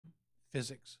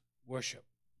physics worship.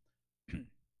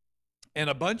 And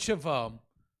a bunch of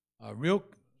real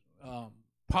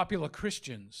popular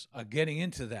Christians are getting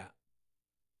into that.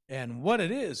 And what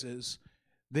it is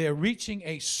they're reaching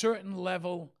a certain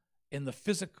level in the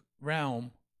physical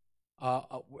realm.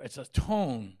 It's a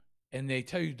tone, and they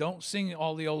tell you don't sing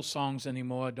all the old songs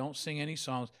anymore. Don't sing any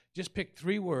songs. Just pick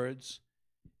 3 words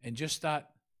and just start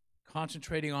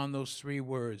concentrating on those 3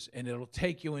 words, and it'll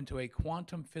take you into a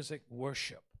quantum physics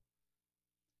worship.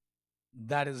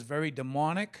 That is very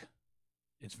demonic.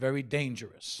 It's very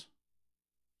dangerous.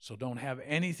 So don't have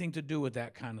anything to do with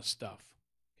that kind of stuff.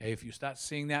 Okay, if you start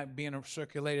seeing that being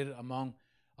circulated among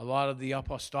a lot of the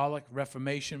apostolic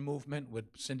Reformation movement with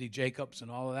Cindy Jacobs and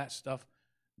all of that stuff,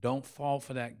 don't fall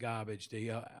for that garbage.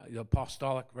 The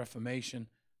apostolic Reformation,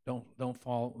 don't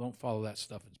follow that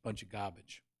stuff. It's a bunch of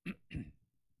garbage.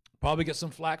 Probably get some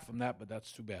flack from that, but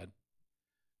that's too bad.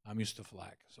 I'm used to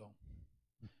flack, so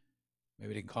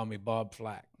maybe they can call me Bob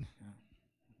Flack.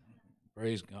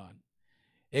 Praise God.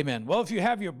 Amen. Well, if you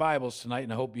have your Bibles tonight,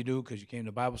 and I hope you do because you came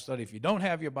to Bible study. If you don't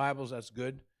have your Bibles, that's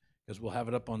good because we'll have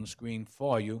it up on the screen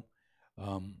for you.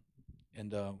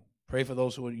 And pray for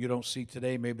those who you don't see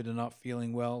today. Maybe they're not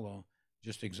feeling well or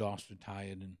just exhausted,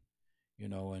 tired, and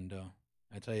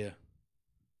I tell you,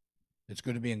 it's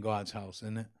good to be in God's house,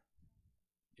 isn't it?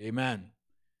 Amen.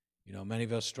 Many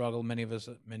of us struggle, many of us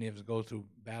go through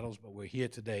battles, but we're here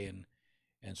today,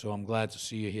 and so I'm glad to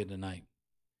see you here tonight.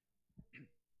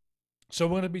 So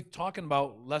we're going to be talking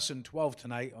about Lesson 12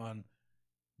 tonight on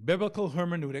biblical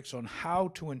hermeneutics, on how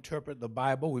to interpret the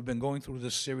Bible. We've been going through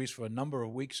this series for a number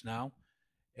of weeks now,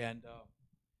 and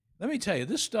let me tell you,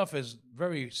 this stuff is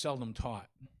very seldom taught.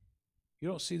 You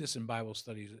don't see this in Bible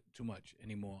studies too much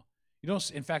anymore. You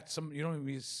don't. In fact, you don't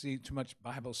even see too much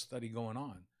Bible study going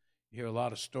on. You hear a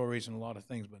lot of stories and a lot of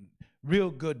things, but real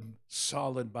good,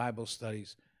 solid Bible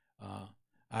studies.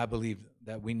 I believe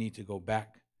that we need to go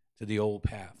back to the old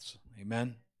paths.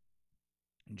 Amen.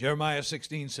 Jeremiah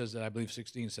 16 says that. I believe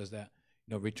 16 says that.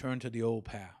 Return to the old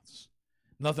paths.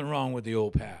 Nothing wrong with the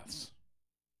old paths.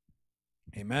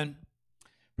 Amen.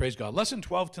 Praise God. Lesson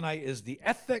 12 tonight is the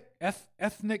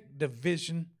ethnic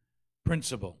division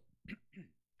principle.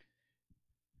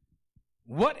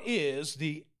 What is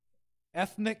the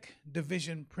ethnic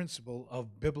division principle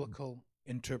of biblical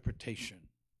interpretation?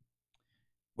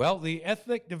 Well, the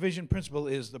ethnic division principle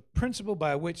is the principle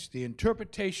by which the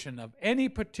interpretation of any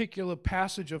particular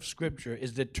passage of Scripture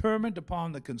is determined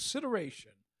upon the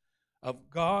consideration of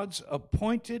God's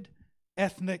appointed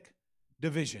ethnic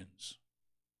divisions.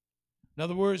 In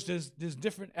other words, there's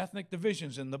different ethnic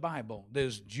divisions in the Bible.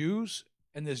 There's Jews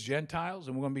and there's Gentiles,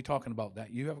 and we're going to be talking about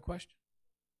that. You have a question?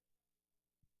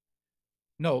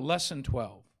 No, Lesson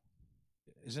 12.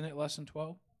 Isn't it Lesson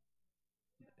 12?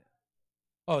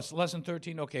 Oh, it's Lesson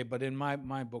 13? Okay, but in my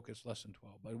book it's Lesson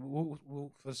 12. But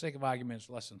we'll, for the sake of argument, it's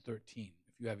Lesson 13,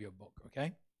 if you have your book,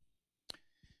 okay?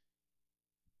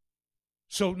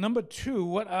 So, number 2,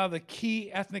 what are the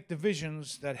key ethnic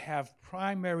divisions that have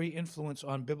primary influence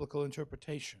on biblical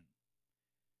interpretation?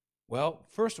 Well,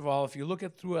 first of all, if you look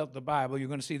at throughout the Bible, you're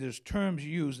going to see there's terms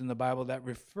used in the Bible that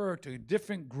refer to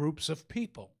different groups of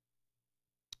people.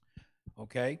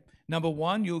 Okay? Number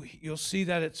 1, you'll see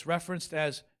that it's referenced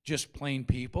as just plain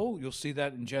people. You'll see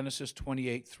that in Genesis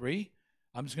 28:3.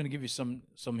 I'm just going to give you some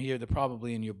here. They're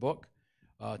probably in your book.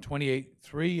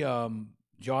 28:3,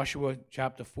 Joshua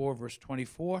chapter 4, verse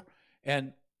 24.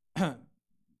 And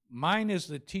mine is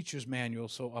the teacher's manual,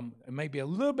 so it may be a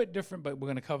little bit different, but we're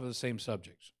going to cover the same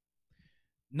subjects.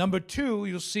 Number 2,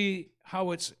 you'll see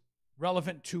how it's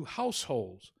relevant to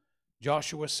households.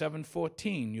 Joshua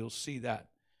 7:14, you'll see that.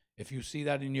 If you see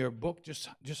that in your book, just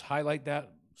highlight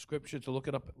that scripture to look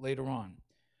it up later on.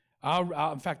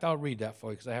 In fact, I'll read that for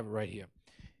you because I have it right here.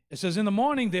 It says, "In the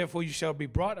morning, therefore, you shall be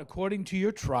brought according to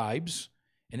your tribes,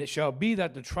 and it shall be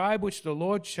that the tribe which the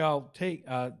Lord takes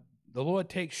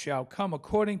shall come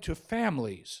according to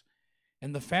families,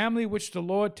 and the family which the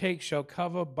Lord takes shall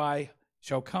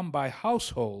come by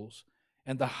households,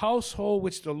 and the household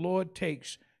which the Lord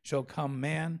takes shall come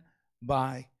man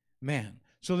by man."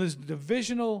 So there's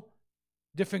divisional,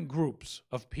 different groups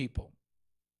of people.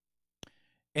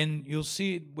 And you'll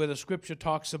see where the scripture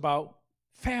talks about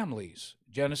families.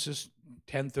 Genesis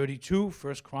 10:32,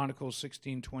 1 Chronicles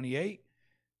 16:28,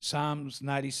 Psalms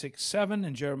 96:7,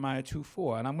 and Jeremiah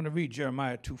 2:4. And I'm going to read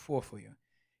Jeremiah 2:4 for you.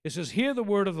 It says, "Hear the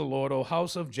word of the Lord, O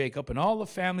house of Jacob, and all the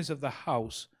families of the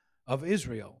house of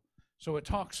Israel." So it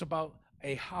talks about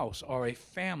a house or a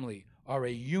family or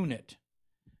a unit.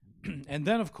 And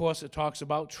then, of course, it talks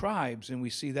about tribes, and we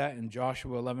see that in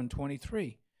Joshua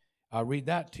 11:23. I'll read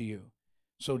that to you.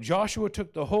 So Joshua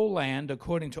took the whole land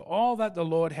according to all that the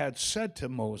Lord had said to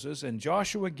Moses, and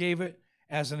Joshua gave it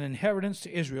as an inheritance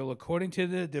to Israel according to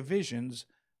their divisions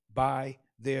by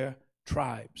their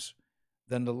tribes.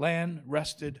 Then the land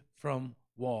rested from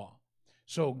war.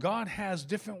 So God has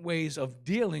different ways of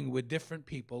dealing with different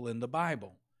people in the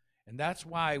Bible. And that's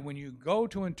why when you go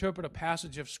to interpret a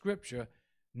passage of Scripture,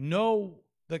 know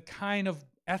the kind of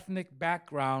ethnic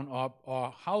background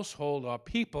or household or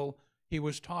people he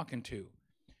was talking to.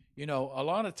 You know, a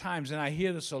lot of times, and I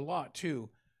hear this a lot too,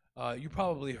 you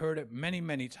probably heard it many,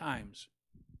 many times.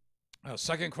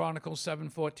 2 Chronicles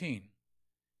 7:14.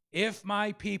 If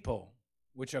my people,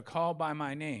 which are called by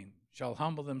my name, shall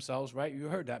humble themselves, right? You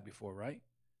heard that before, right?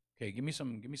 Okay, give me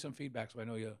some feedback so I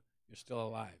know you're still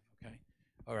alive, okay?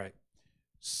 All right.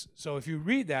 So if you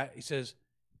read that, he says,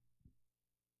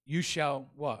 you shall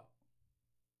what?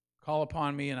 Call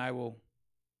upon me and I will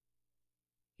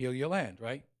heal your land,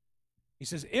 right? He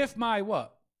says, if my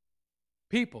what?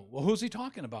 People. Well, who's he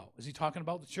talking about? Is he talking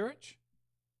about the church?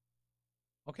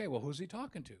 Okay, well, who's he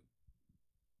talking to?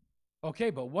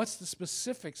 Okay, but what's the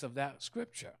specifics of that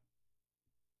scripture?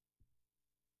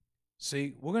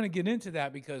 See, we're going to get into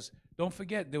that because don't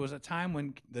forget, there was a time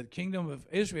when the kingdom of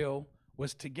Israel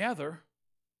was together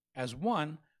as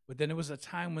one, but then there was a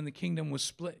time when the kingdom was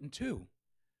split in two.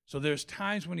 So there's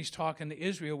times when he's talking to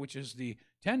Israel, which is the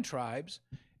 10 tribes,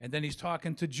 and then he's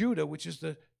talking to Judah, which is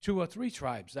the 2 or 3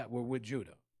 tribes that were with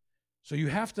Judah. So you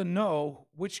have to know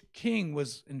which king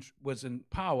was in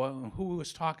power and who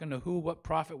was talking to who, what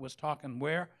prophet was talking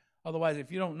where. Otherwise,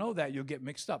 if you don't know that, you'll get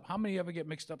mixed up. How many ever get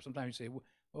mixed up? Sometimes you say,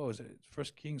 oh, is it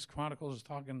First Kings Chronicles is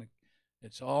talking?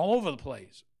 It's all over the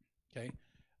place, okay?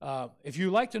 If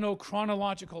you like to know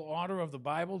chronological order of the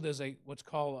Bible, there's what's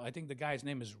called, I think the guy's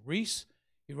name is Reese.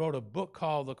 He wrote a book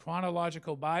called The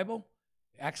Chronological Bible.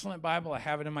 Excellent Bible. I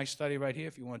have it in my study right here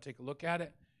if you want to take a look at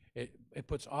it. It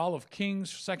puts all of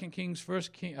Kings, 2 Kings,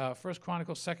 First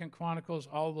Chronicles, 2 Chronicles,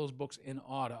 all of those books in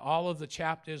order. All of the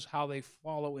chapters, how they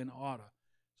follow in order.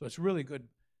 So it's a really good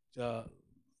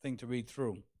thing to read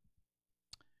through.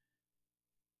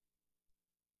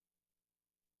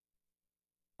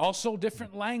 Also,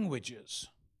 different languages.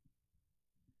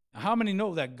 Now, how many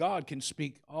know that God can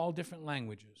speak all different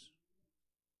languages?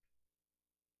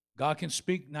 God can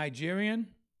speak Nigerian.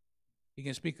 He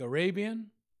can speak Arabian.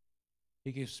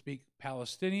 He can speak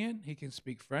Palestinian. He can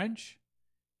speak French.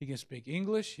 He can speak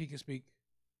English. He can speak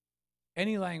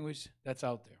any language that's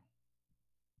out there.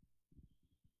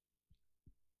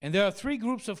 And there are 3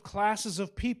 groups of classes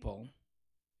of people,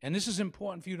 and this is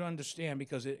important for you to understand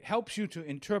because it helps you to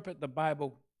interpret the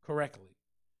Bible correctly.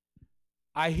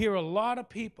 I hear a lot of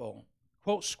people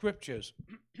quote scriptures,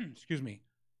 excuse me,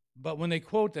 but when they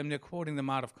quote them, they're quoting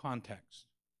them out of context.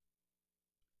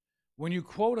 When you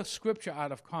quote a scripture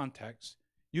out of context,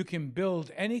 you can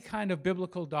build any kind of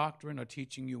biblical doctrine or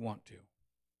teaching you want to.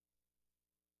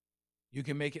 You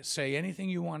can make it say anything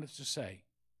you want it to say.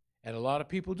 And a lot of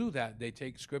people do that. They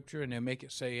take scripture and they make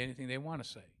it say anything they want to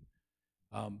say.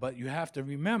 But you have to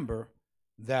remember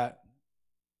that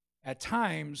at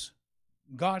times,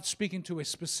 God's speaking to a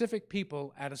specific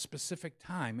people at a specific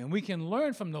time. And we can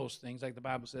learn from those things, like the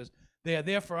Bible says. They are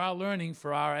there for our learning,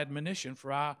 for our admonition,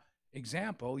 for our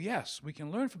example. Yes, we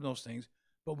can learn from those things,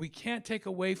 but we can't take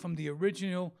away from the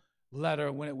original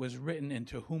letter when it was written and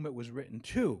to whom it was written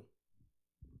to.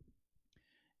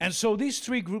 And so these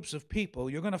 3 groups of people,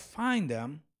 you're going to find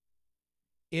them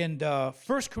in 1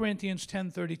 Corinthians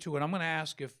 10:32. And I'm going to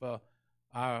ask if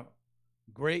our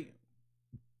great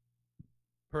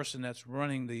person that's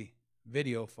running the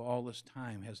video for all this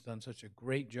time has done such a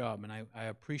great job. And I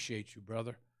appreciate you,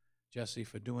 brother Jesse,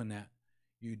 for doing that.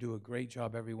 You do a great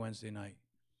job every Wednesday night.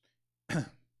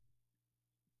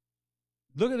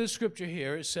 Look at this scripture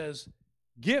here. It says,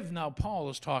 give, now Paul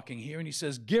is talking here, and he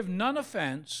says, give none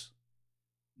offense,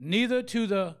 neither to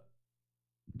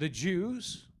the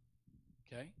Jews,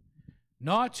 okay,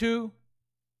 nor to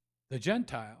the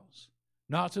Gentiles,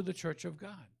 nor to the church of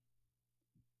God.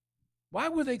 Why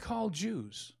were they called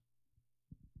Jews?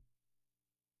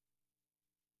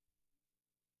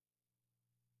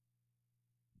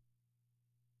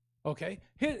 Okay,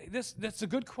 that's a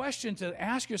good question to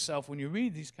ask yourself when you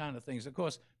read these kind of things. Of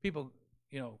course, people,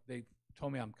 they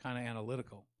told me I'm kind of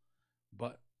analytical,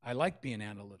 but I like being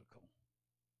analytical,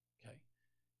 okay,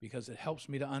 because it helps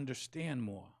me to understand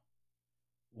more.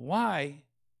 Why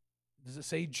does it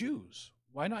say Jews?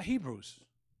 Why not Hebrews?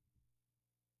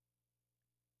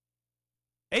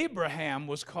 Abraham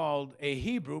was called a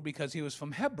Hebrew because he was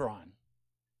from Hebron,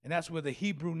 and that's where the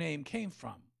Hebrew name came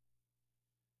from.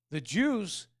 The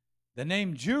Jews, the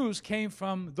name Jews came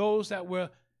from those that were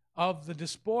of the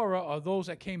diaspora, or those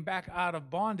that came back out of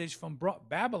bondage from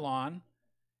Babylon,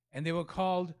 and they were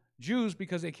called Jews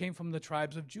because they came from the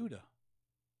tribes of Judah.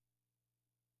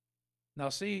 Now,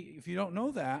 see, if you don't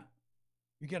know that,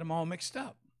 you get them all mixed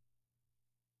up.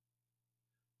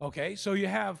 Okay, so you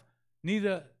have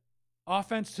neither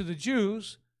offense to the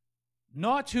Jews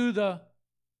nor to the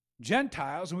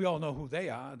Gentiles, and we all know who they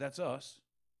are. That's us,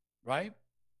 right?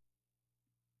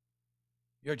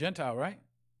 You're a Gentile, right?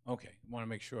 Okay, I want to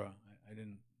make sure. I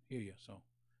didn't hear you, so.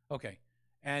 Okay,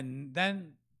 and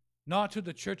then not to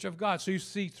the church of God. So you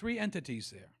see three entities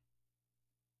there.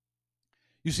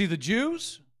 You see the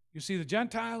Jews, you see the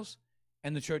Gentiles,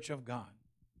 and the church of God.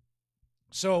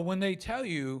 So when they tell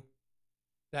you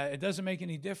that it doesn't make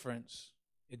any difference,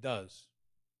 it does.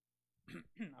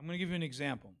 I'm going to give you an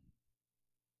example.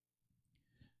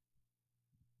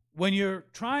 When you're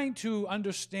trying to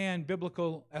understand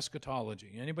biblical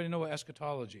eschatology, anybody know what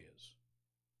eschatology is?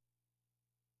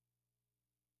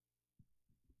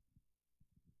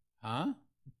 Huh?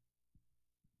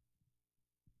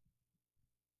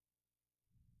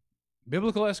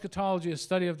 Biblical eschatology is a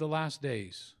study of the last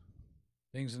days,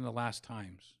 things in the last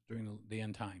times, during the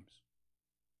end times.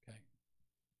 Okay.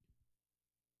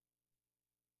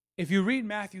 If you read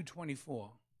Matthew 24,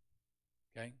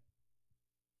 okay,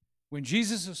 when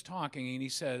Jesus is talking and he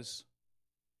says,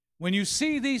 when you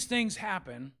see these things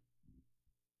happen,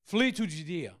 flee to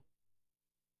Judea.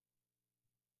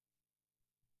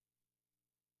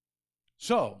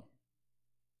 So,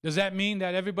 does that mean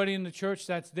that everybody in the church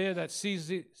that's there that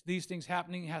sees these things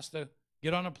happening has to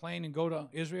get on a plane and go to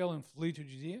Israel and flee to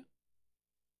Judea?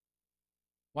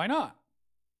 Why not?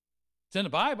 It's in the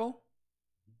Bible.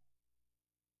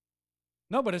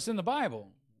 No, but it's in the Bible.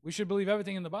 We should believe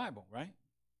everything in the Bible, right?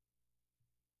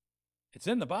 It's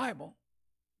in the Bible.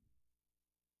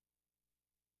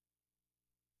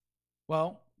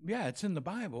 Well, yeah, it's in the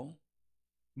Bible,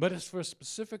 but it's for a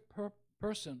specific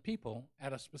people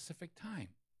at a specific time.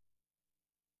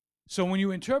 So when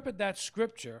you interpret that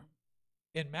scripture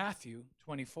in Matthew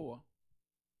 24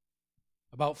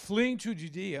 about fleeing to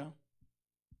Judea,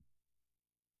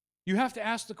 you have to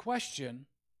ask the question,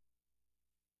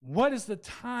 what is the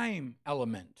time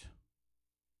element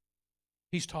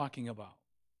he's talking about?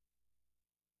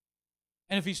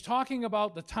 And if he's talking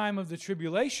about the time of the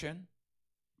tribulation,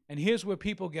 and here's where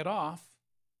people get off,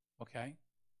 okay,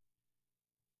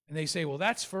 and they say, well,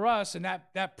 that's for us, and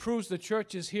that proves the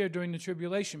church is here during the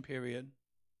tribulation period,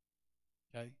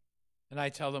 okay? And I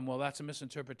tell them, well, that's a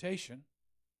misinterpretation.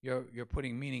 You're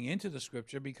putting meaning into the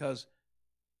scripture because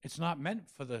it's not meant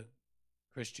for the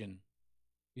Christian.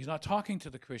 He's not talking to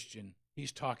the Christian.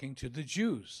 He's talking to the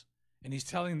Jews. And he's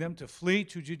telling them to flee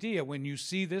to Judea when you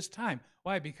see this time.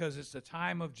 Why? Because it's the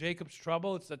time of Jacob's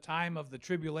trouble. It's the time of the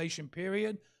tribulation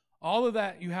period. All of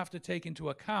that you have to take into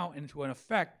account and into an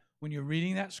effect when you're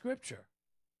reading that scripture.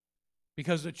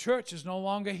 Because the church is no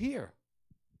longer here.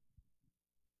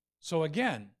 So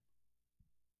again,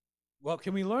 what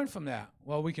can we learn from that?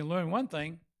 Well, we can learn one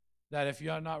thing, that if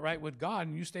you're not right with God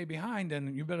and you stay behind,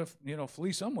 then you better,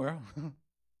 flee somewhere.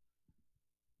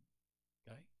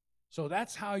 So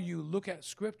that's how you look at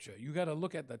Scripture. You got to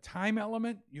look at the time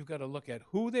element. You've got to look at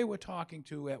who they were talking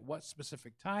to, at what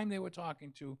specific time they were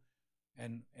talking to,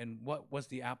 and what was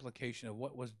the application of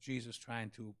what was Jesus trying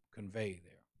to convey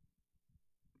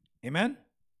there. Amen?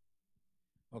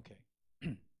 Okay.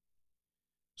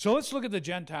 So let's look at the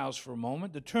Gentiles for a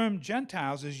moment. The term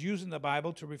Gentiles is used in the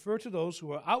Bible to refer to those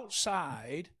who are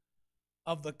outside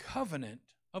of the covenant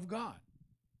of God.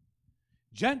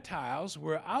 Gentiles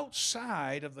were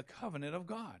outside of the covenant of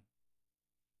God.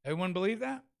 Everyone believe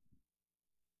that?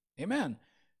 Amen.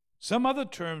 Some other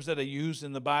terms that are used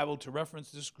in the Bible to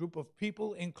reference this group of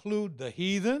people include the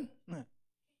heathen.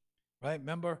 Right?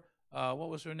 Remember, what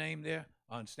was her name there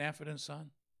on Stanford and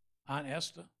Son? Aunt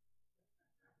Esther.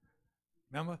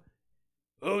 Remember?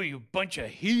 Oh, you bunch of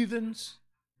heathens.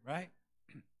 Right?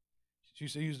 She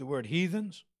used to use the word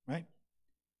heathens. Right?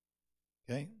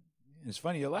 Okay. It's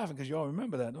funny you're laughing because you all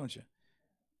remember that, don't you?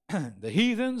 The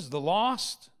heathens, the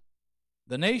lost,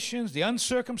 the nations, the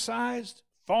uncircumcised,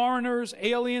 foreigners,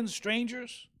 aliens,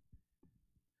 strangers.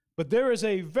 But there is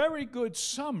a very good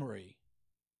summary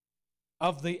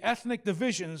of the ethnic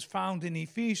divisions found in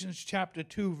Ephesians chapter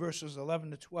 2, verses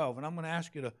 11 to 12. And I'm going to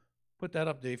ask you to put that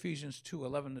up, the Ephesians 2,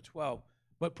 11 to 12.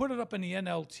 But put it up in the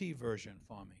NLT version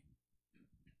for me.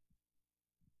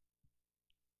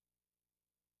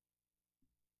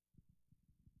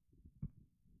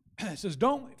 It says,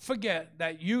 don't forget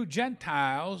that you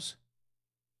Gentiles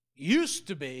used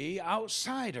to be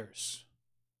outsiders.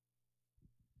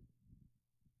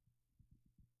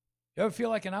 You ever feel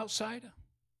like an outsider?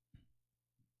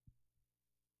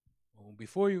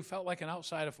 before you felt like an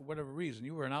outsider for whatever reason,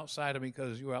 you were an outsider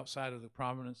because you were outside of the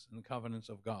providence and the covenants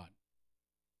of God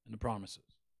and the promises.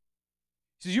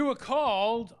 He says, you were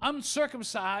called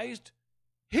uncircumcised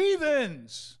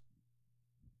heathens.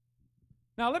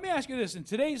 Now, let me ask you this. In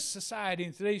today's society,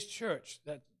 in today's church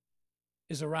that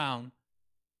is around,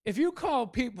 if you call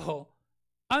people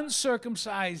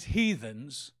uncircumcised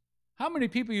heathens, how many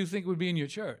people you think would be in your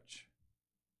church?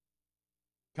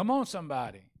 Come on,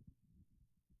 somebody.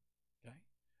 Okay?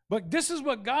 But this is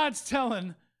what God's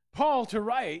telling Paul to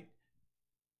write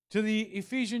to the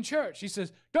Ephesian church. He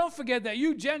says, don't forget that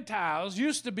you Gentiles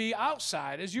used to be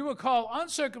outsiders. You were called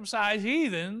uncircumcised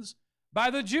heathens by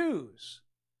the Jews.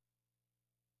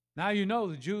 Now you know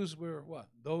the Jews were what?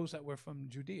 Those that were from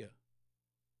Judea,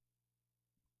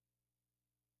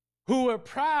 who were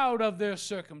proud of their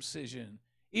circumcision,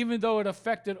 even though it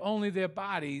affected only their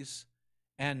bodies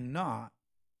and not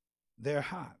their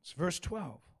hearts. Verse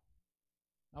 12.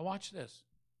 Now watch this.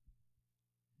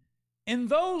 In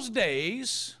those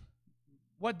days,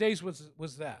 what days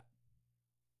was that?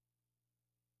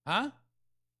 Huh?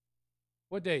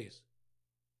 What days?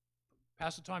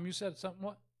 Pastor Tom, you said something,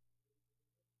 what?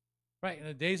 Right, in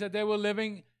the days that they were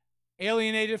living,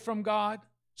 alienated from God,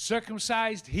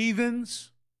 circumcised heathens,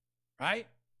 right?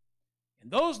 In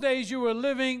those days, you were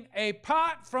living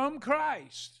apart from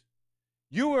Christ.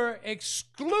 You were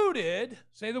excluded,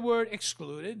 say the word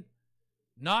excluded,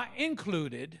 not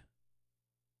included,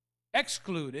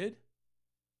 excluded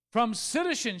from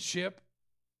citizenship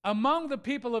among the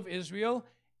people of Israel,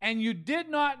 and you did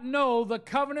not know the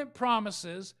covenant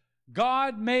promises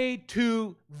God made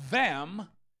to them.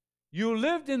 You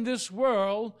lived in this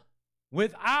world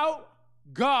without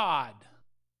God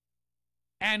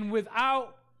and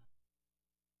without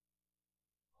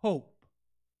hope.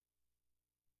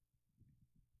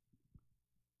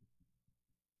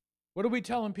 What are we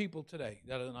telling people today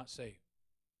that are not saved?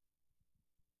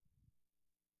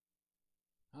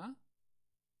 Huh?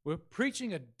 We're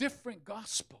preaching a different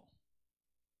gospel.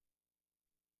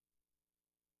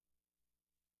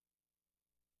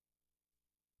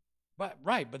 But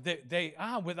they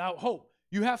are without hope.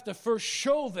 You have to first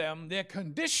show them their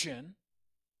condition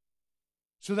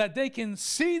so that they can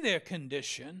see their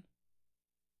condition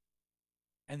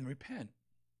and repent.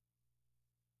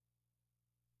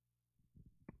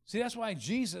 See, that's why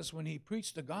Jesus, when he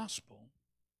preached the gospel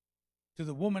to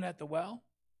the woman at the well,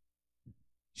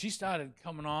 she started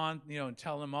coming on, and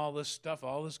telling him all this stuff,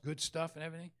 all this good stuff and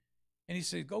everything. And he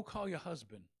said, go call your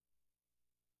husband.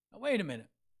 Now, wait a minute.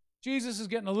 Jesus is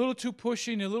getting a little too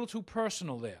pushy and a little too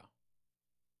personal there.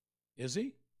 Is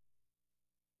he?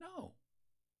 No.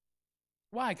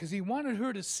 Why? Because he wanted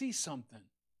her to see something.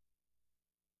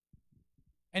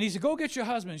 And he said, go get your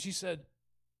husband. She said,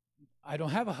 I don't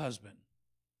have a husband.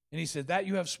 And he said, that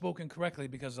you have spoken correctly,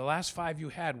 because the last 5 you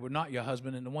had were not your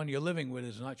husband, and the one you're living with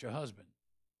is not your husband.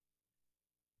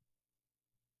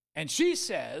 And she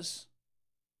says,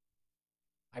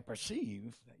 I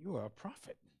perceive that you are a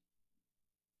prophet.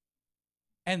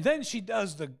 And then she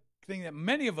does the thing that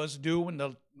many of us do when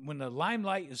the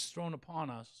limelight is thrown upon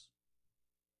us.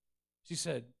 She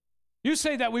said, you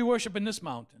say that we worship in this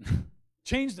mountain.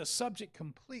 Change the subject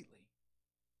completely.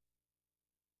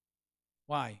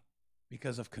 Why?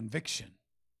 Because of conviction.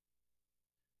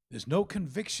 There's no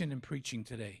conviction in preaching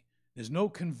today. There's no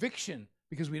conviction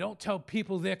because we don't tell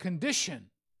people their condition.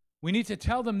 We need to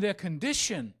tell them their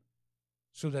condition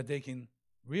so that they can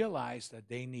realize that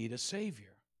they need a Savior.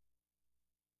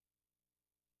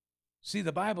 See,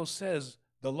 the Bible says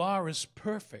the law is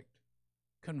perfect,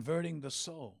 converting the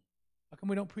soul. How come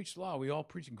we don't preach the law? We all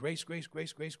preaching grace, grace,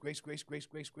 grace, grace, grace, grace, grace,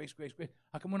 grace, grace, grace, grace.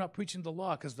 How come we're not preaching the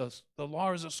law? Because the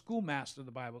law is a schoolmaster,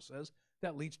 the Bible says,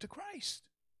 that leads to Christ.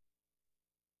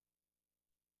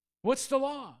 What's the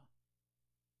law?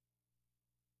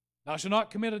 Thou shalt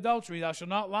not commit adultery, thou shalt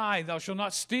not lie, thou shalt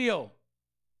not steal.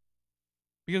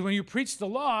 Because when you preach the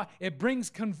law, it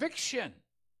brings conviction.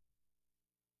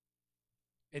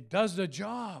 It does the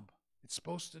job it's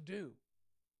supposed to do,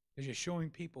 because you're showing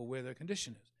people where their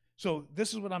condition is. So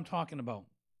this is what I'm talking about.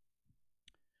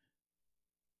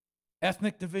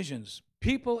 Ethnic divisions.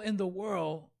 People in the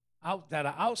world that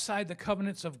are outside the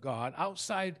covenants of God,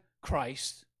 outside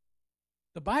Christ,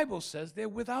 the Bible says they're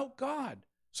without God.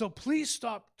 So please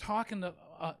stop talking to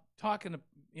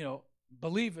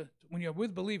believers. When you're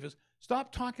with believers,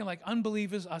 stop talking like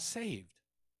unbelievers are saved.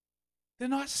 They're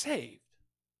not saved.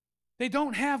 They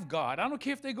don't have God. I don't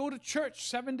care if they go to church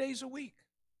 7 days a week.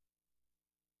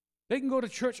 They can go to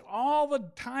church all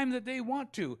the time that they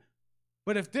want to.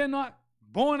 But if they're not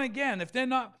born again, if they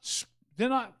don't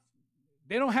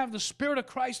have the Spirit of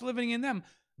Christ living in them,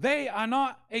 They are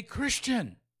not a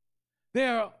Christian.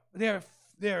 They're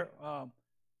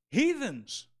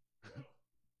heathens.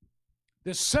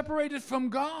 They're separated from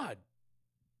God.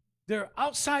 They're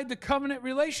outside the covenant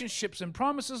relationships and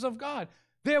promises of God.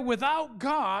 They're without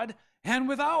God and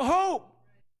without hope.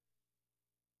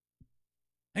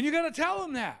 And you got to tell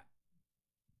them that.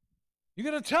 You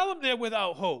got to tell them they're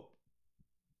without hope.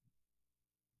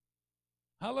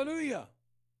 Hallelujah.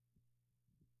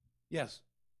 Yes.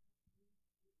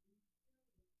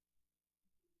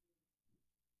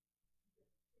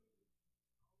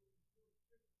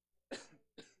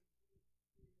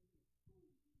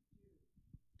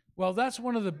 Well, that's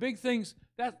one of the big things.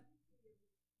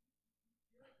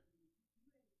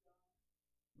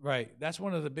 Right. That's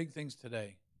one of the big things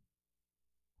today.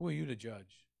 Who are you to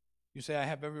judge? You say, I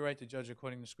have every right to judge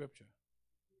according to Scripture.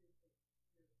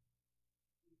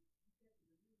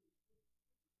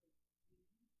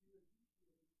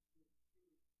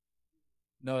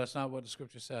 No, that's not what the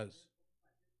Scripture says.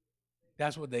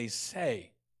 That's what they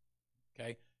say.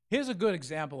 Okay? Here's a good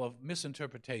example of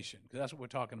misinterpretation, because that's what we're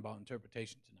talking about,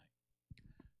 interpretation tonight.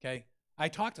 Okay? I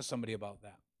talked to somebody about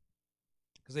that.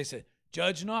 Because they said,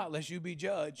 judge not, lest you be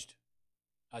judged.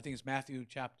 I think it's Matthew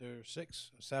chapter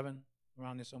 6 or 7,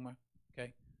 around there somewhere.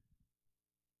 Okay?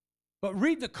 But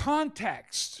read the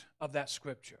context of that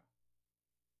scripture.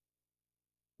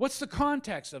 What's the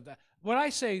context of that? What I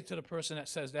say to the person that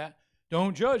says that,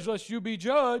 don't judge lest you be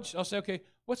judged, I'll say, okay,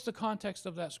 what's the context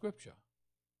of that scripture?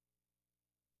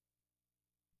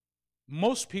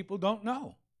 Most people don't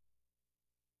know.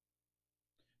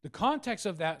 The context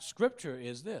of that scripture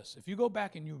is this. If you go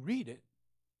back and you read it,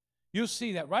 you'll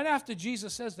see that right after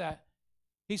Jesus says that,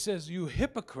 he says, you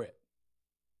hypocrite.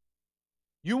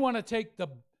 You want to take the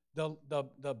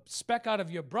speck out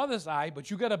of your brother's eye, but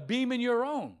you got a beam in your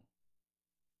own.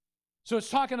 So it's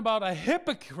talking about a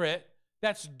hypocrite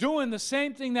that's doing the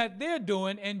same thing that they're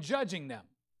doing and judging them.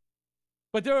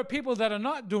 But there are people that are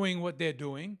not doing what they're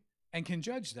doing and can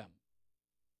judge them.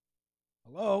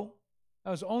 Hello?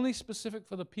 That was only specific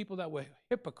for the people that were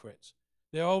hypocrites.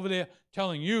 They're over there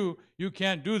telling you, you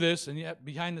can't do this, and yet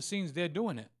behind the scenes they're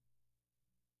doing it.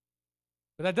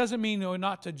 But that doesn't mean they're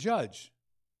not to judge.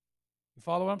 You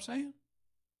follow what I'm saying?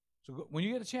 So when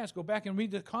you get a chance, go back and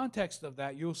read the context of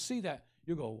that. You'll see that.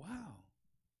 You'll go, wow,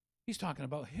 he's talking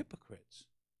about hypocrites.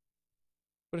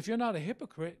 But if you're not a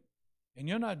hypocrite, and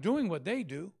you're not doing what they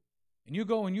do, and you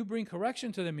go and you bring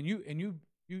correction to them, and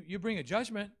you bring a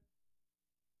judgment,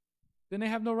 then they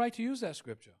have no right to use that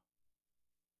scripture.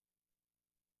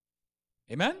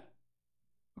 Amen?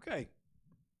 Okay.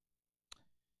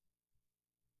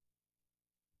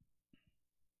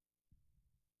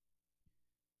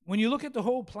 When you look at the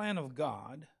whole plan of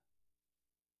God,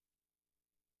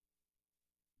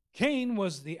 Cain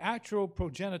was the actual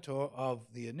progenitor of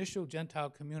the initial Gentile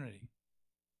community.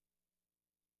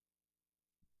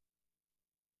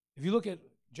 If you look at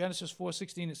Genesis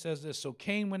 4:16, it says this, so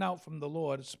Cain went out from the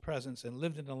Lord's presence and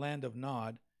lived in the land of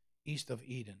Nod, east of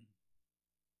Eden.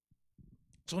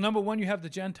 So number one, you have the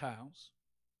Gentiles.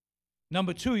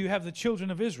 Number two, you have the children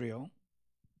of Israel.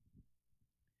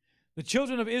 The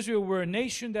children of Israel were a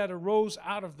nation that arose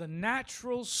out of the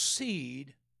natural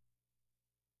seed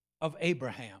of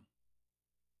Abraham.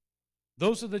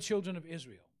 Those are the children of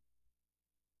Israel.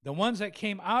 The ones that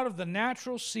came out of the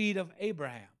natural seed of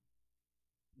Abraham,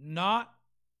 not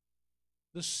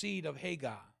the seed of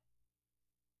Hagar,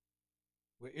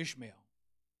 where Ishmael,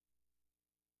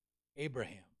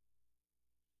 Abraham.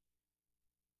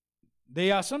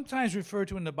 They are sometimes referred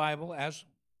to in the Bible as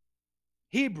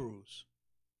Hebrews,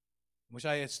 which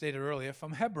I had stated earlier,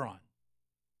 from Hebron.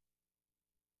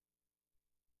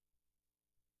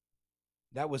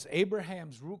 That was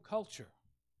Abraham's root culture.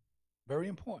 Very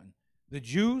important. The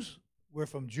Jews were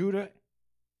from Judah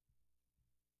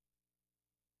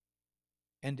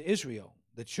and Israel.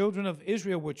 The children of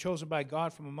Israel were chosen by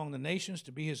God from among the nations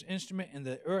to be his instrument in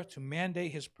the earth to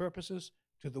mandate his purposes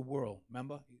to the world.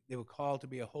 Remember? They were called to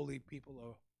be a holy people,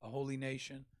 or a holy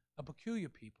nation, a peculiar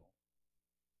people.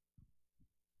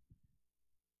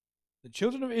 The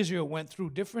children of Israel went through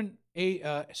different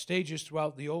stages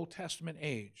throughout the Old Testament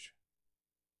age.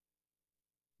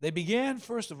 They began,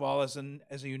 first of all, as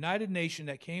a united nation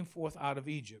that came forth out of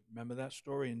Egypt. Remember that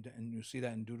story, and you see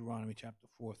that in Deuteronomy chapter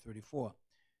 4:34.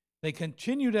 They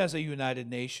continued as a united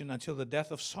nation until the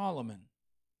death of Solomon,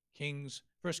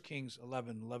 1 Kings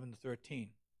 11:11-13.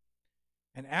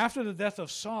 And after the death of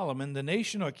Solomon, the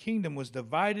nation or kingdom was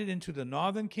divided into the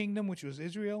northern kingdom, which was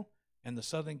Israel, and the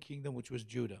southern kingdom, which was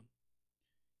Judah.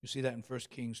 You see that in 1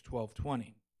 Kings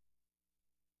 12:20.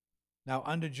 Now,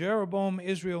 under Jeroboam,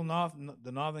 Israel,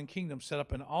 the northern kingdom, set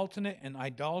up an alternate and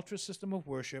idolatrous system of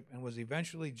worship and was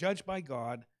eventually judged by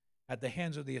God at the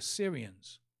hands of the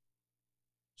Assyrians.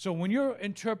 So when you're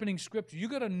interpreting Scripture, you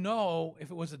got to know if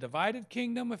it was a divided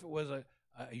kingdom, if it was a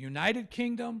united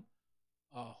kingdom,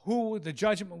 who the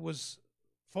judgment was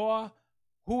for,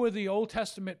 who were the Old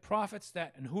Testament prophets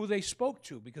and who they spoke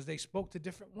to, because they spoke to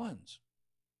different ones.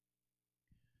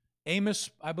 Amos,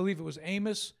 I believe it was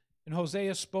Amos and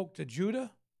Hosea spoke to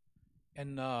Judah,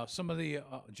 and some of the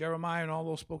Jeremiah and all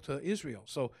those spoke to Israel.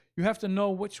 So you have to know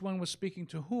which one was speaking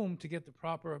to whom to get the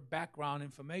proper background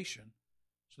information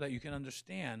so that you can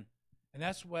understand. And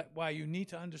that's why you need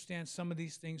to understand some of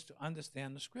these things to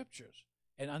understand the Scriptures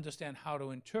and understand how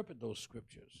to interpret those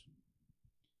Scriptures.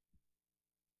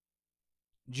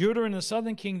 Judah and the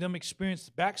southern kingdom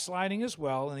experienced backsliding as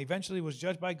well and eventually was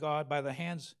judged by God by the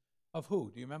hands of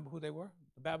who? Do you remember who they were?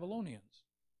 The Babylonians.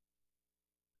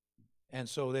 And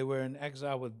so they were in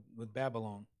exile with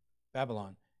Babylon,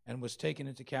 and was taken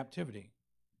into captivity.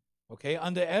 Okay,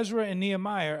 under Ezra and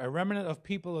Nehemiah, a remnant of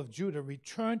people of Judah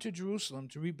returned to Jerusalem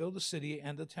to rebuild the city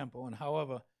and the temple, and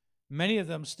however, many of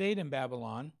them stayed in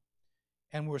Babylon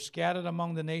and were scattered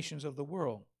among the nations of the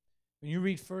world. When you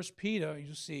read 1 Peter,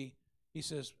 you see, he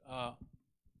says,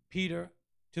 Peter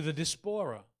to the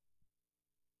diaspora,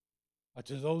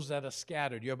 to those that are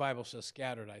scattered. Your Bible says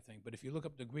scattered, I think, but if you look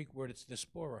up the Greek word, it's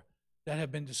diaspora, that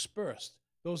have been dispersed.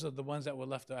 Those are the ones that were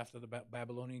left after the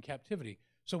Babylonian captivity.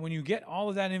 So when you get all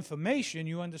of that information,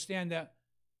 you understand that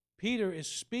Peter is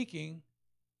speaking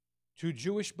to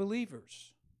Jewish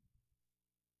believers.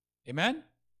 Amen?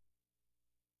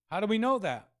 How do we know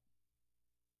that?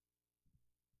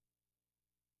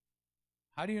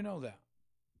 How do you know that?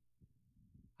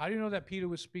 How do you know that Peter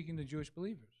was speaking to Jewish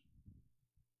believers?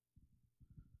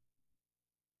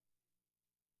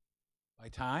 By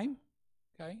time?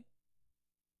 Okay.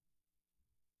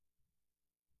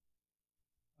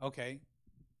 Okay.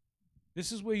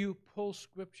 This is where you pull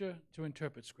Scripture to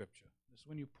interpret Scripture. This is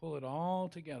when you pull it all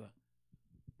together.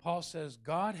 Paul says,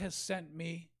 God has sent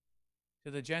me to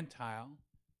the Gentile,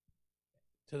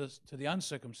 to the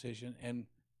uncircumcision, and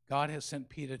God has sent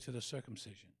Peter to the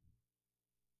circumcision,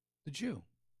 the Jew.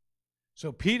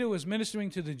 So Peter was ministering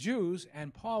to the Jews,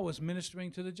 and Paul was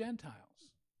ministering to the Gentiles.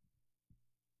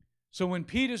 So when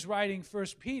Peter's writing 1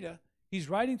 Peter, he's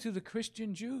writing to the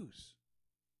Christian Jews.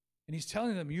 And he's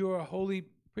telling them, you are a holy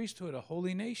priesthood, a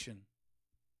holy nation,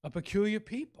 a peculiar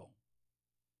people.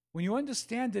 When you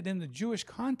understand it in the Jewish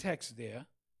context there,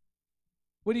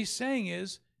 what he's saying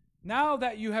is, now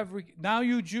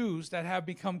you Jews that have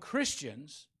become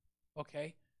Christians,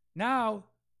 okay, now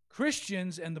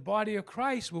Christians and the body of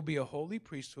Christ will be a holy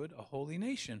priesthood, a holy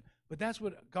nation. But that's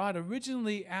what God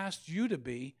originally asked you to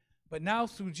be, but now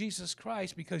through Jesus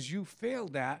Christ, because you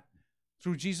failed that,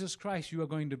 through Jesus Christ, you are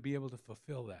going to be able to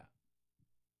fulfill that.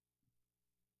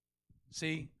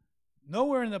 See,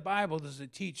 nowhere in the Bible does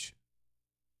it teach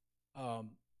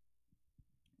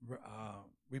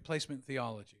replacement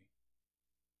theology,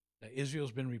 that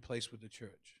Israel's been replaced with the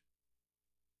church.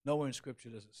 Nowhere in Scripture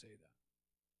does it say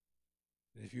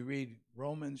that. If you read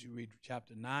Romans, you read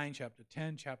chapter 9, chapter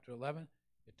 10, chapter 11,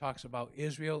 it talks about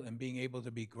Israel and being able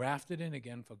to be grafted in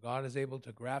again, for God is able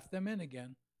to graft them in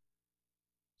again.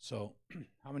 So,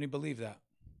 how many believe that?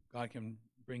 God can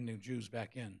bring the Jews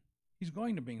back in. He's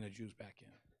going to bring the Jews back in.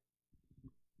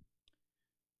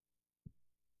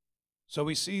 So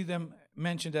we see them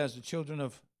mentioned as the children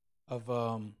of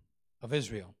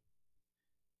Israel.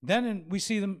 Then we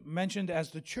see them mentioned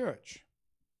as the church.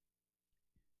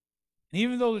 And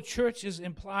even though the church is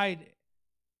implied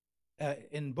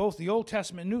in both the Old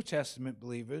Testament and New Testament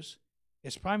believers,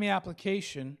 its primary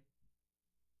application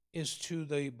is to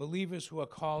the believers who are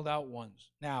called out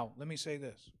ones. Now, let me say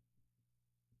this.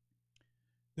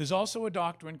 There's also a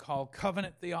doctrine called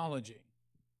covenant theology.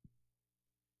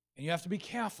 And you have to be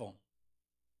careful,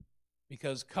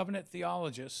 because covenant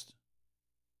theologists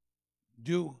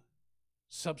do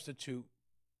substitute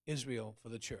Israel for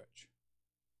the church.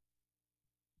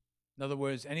 In other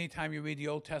words, anytime you read the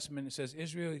Old Testament, it says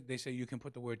Israel, they say you can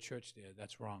put the word church there.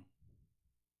 That's wrong.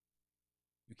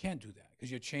 You can't do that,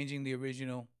 because you're changing the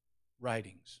original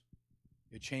writings.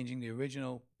 You're changing the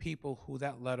original people who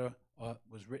that letter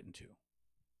was written to.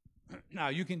 Now,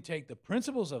 you can take the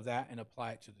principles of that and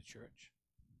apply it to the church.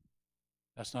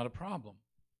 That's not a problem.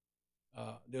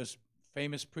 There's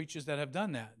famous preachers that have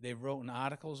done that. They've written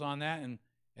articles on that and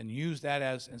used that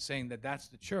and saying that that's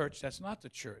the church. That's not the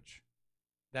church.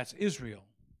 That's Israel.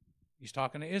 He's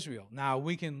talking to Israel. Now,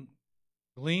 we can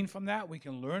glean from that. We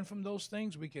can learn from those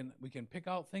things. We can pick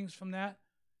out things from that.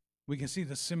 We can see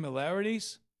the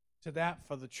similarities. to that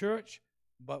for the church,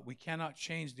 but we cannot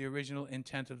change the original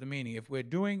intent of the meaning. If we're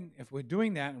doing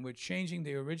that and we're changing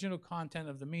the original content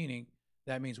of the meaning,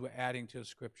 that means we're adding to the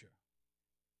Scripture.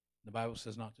 The Bible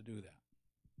says not to do that.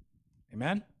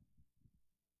 Amen?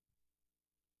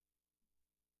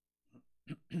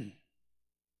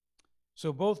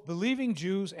 So both believing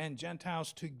Jews and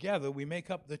Gentiles together, we make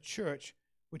up the church,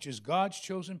 which is God's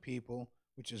chosen people,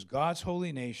 which is God's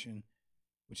holy nation,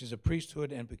 which is a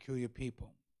priesthood and peculiar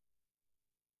people.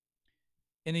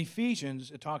 In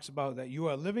Ephesians, it talks about that you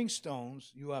are living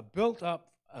stones, you are built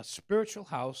up a spiritual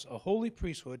house, a holy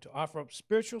priesthood, to offer up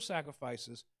spiritual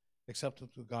sacrifices acceptable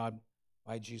to God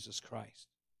by Jesus Christ.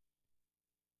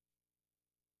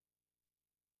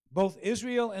 Both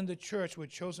Israel and the church were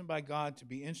chosen by God to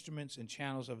be instruments and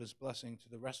channels of his blessing to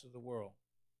the rest of the world.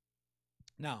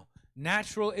 Now,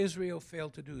 natural Israel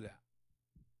failed to do that.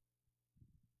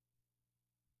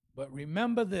 But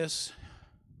remember this,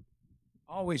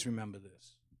 always remember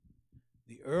this.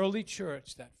 The early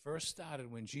church that first started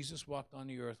when Jesus walked on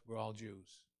the earth were all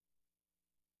Jews.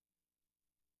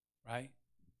 Right?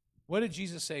 What did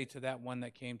Jesus say to that one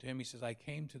that came to him? He says, I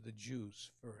came to the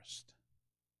Jews first.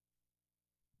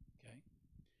 Okay?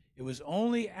 It was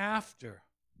only after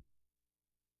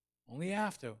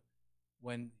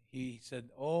when he said,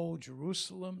 oh,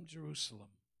 Jerusalem, Jerusalem,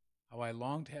 how I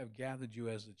long to have gathered you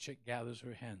as the chick gathers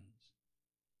her hens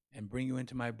and bring you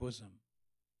into my bosom,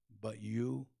 but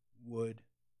you would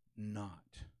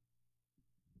not.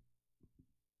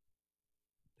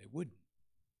 They wouldn't.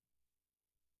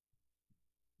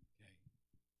 Okay.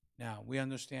 Now, we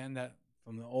understand that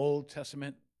from the Old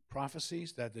Testament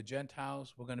prophecies that the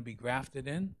Gentiles were going to be grafted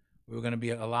in. We were going to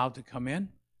be allowed to come in,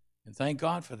 and thank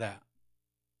God for that.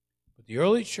 But the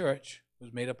early church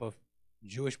was made up of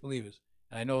Jewish believers.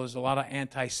 And I know there's a lot of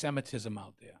anti-Semitism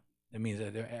out there. That means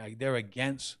that they're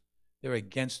against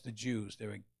the Jews.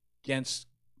 They're against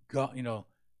God,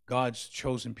 God's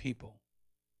chosen people.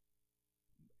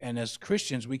 And as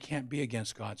Christians, we can't be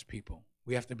against God's people.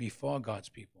 We have to be for God's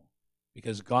people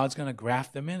because God's going to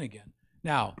graft them in again.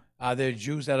 Now, are there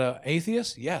Jews that are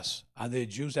atheists? Yes. Are there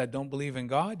Jews that don't believe in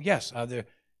God? Yes. Are there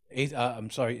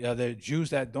Jews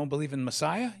that don't believe in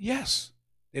Messiah? Yes.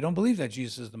 They don't believe that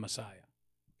Jesus is the Messiah.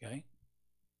 Okay?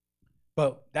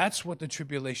 But that's what the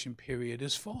tribulation period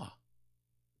is for.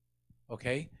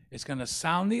 Okay? It's going to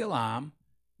sound the alarm,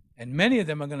 and many of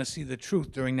them are going to see the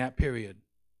truth during that period.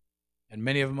 And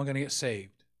many of them are going to get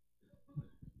saved.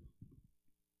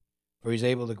 For he's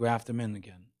able to graft them in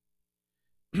again.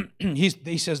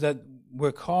 He says that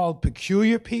we're called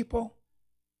peculiar people.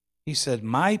 He said,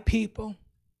 my people.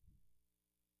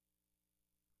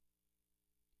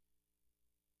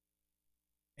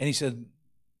 And he said,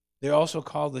 they're also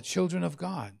called the children of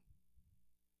God.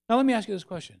 Now let me ask you this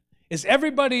question. Is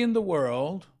everybody in the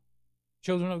world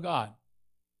children of God?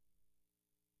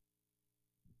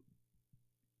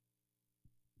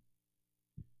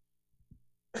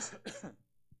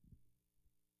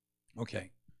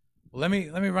 Okay. Well, let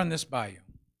me run this by you.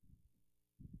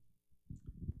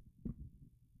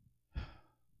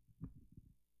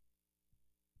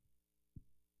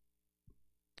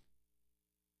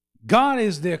 God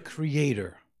is their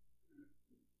creator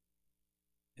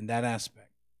in that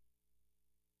aspect.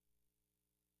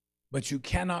 But you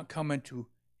cannot come into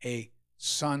a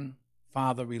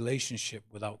son-father relationship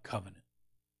without covenant.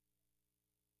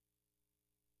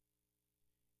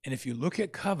 And if you look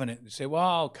at covenant, you say,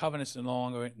 well, covenant's no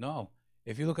longer. No.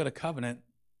 If you look at a covenant,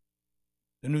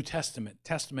 the New Testament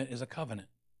is a covenant.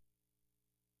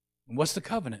 And what's the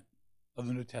covenant of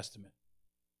the New Testament?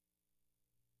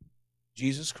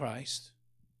 Jesus Christ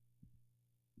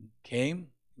came.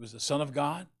 He was the Son of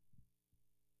God.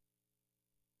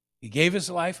 He gave his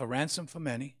life a ransom for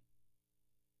many.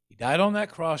 He died on that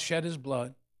cross, shed his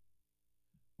blood,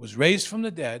 was raised from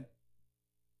the dead,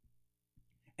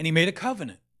 and he made a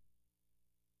covenant.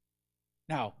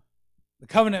 Now, the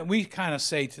covenant we kind of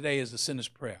say today is the sinner's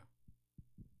prayer.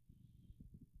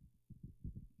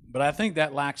 But I think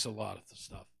that lacks a lot of the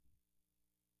stuff.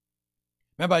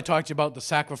 Remember I talked to you about the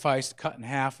sacrifice cut in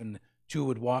half and two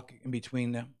would walk in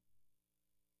between them?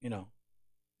 And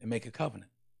make a covenant.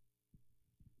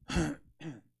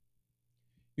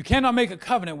 You cannot make a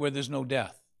covenant where there's no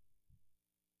death.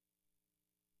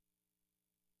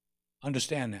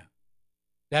 Understand that.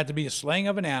 There had to be a slaying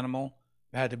of an animal.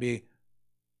 There had to be,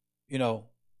 the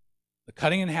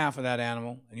cutting in half of that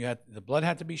animal, and the blood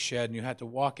had to be shed, and you had to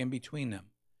walk in between them.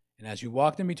 And as you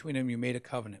walked in between them, you made a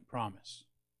covenant promise.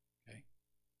 Okay?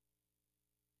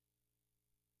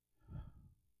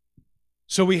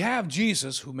 So we have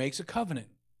Jesus who makes a covenant.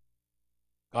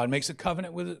 God makes a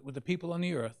covenant with the people on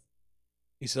the earth.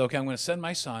 He said, okay, I'm going to send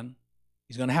my son.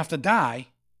 He's going to have to die,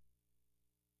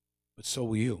 but so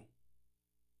will you.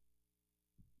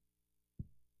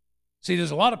 See,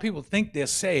 there's a lot of people think they're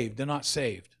saved. They're not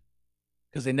saved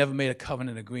because they never made a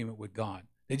covenant agreement with God.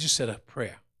 They just said a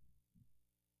prayer.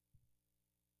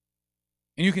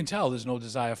 And you can tell there's no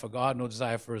desire for God, no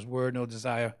desire for his word, no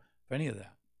desire for any of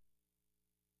that.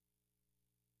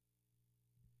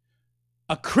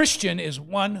 A Christian is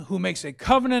one who makes a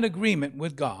covenant agreement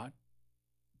with God.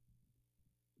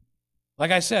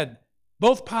 Like I said,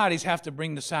 both parties have to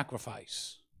bring the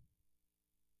sacrifice.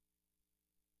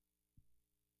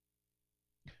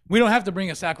 We don't have to bring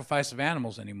a sacrifice of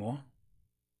animals anymore.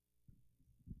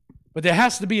 But there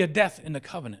has to be a death in the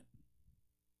covenant.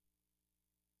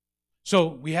 So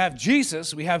we have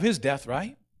Jesus, we have his death,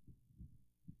 right?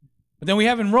 But then we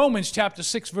have in Romans chapter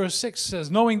 6, verse 6 says,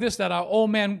 knowing this, that our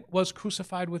old man was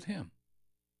crucified with him.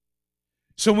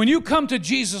 So when you come to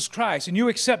Jesus Christ and you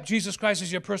accept Jesus Christ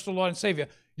as your personal Lord and Savior,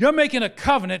 you're making a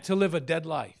covenant to live a dead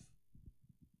life.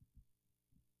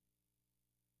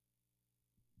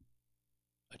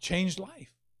 A changed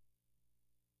life.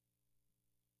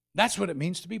 That's what it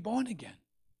means to be born again.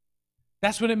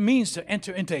 That's what it means to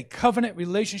enter into a covenant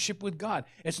relationship with God.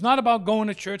 It's not about going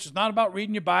to church. It's not about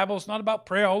reading your Bible. It's not about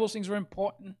prayer. All those things are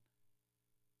important.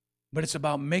 But it's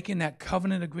about making that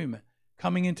covenant agreement,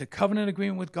 coming into covenant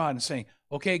agreement with God and saying,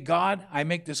 okay, God, I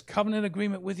make this covenant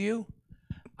agreement with you.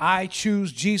 I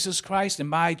choose Jesus Christ, and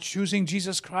by choosing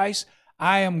Jesus Christ,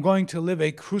 I am going to live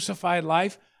a crucified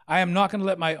life. I am not going to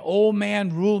let my old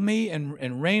man rule me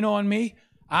and reign on me.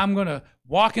 I'm going to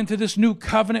walk into this new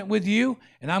covenant with you,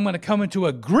 and I'm going to come into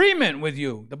agreement with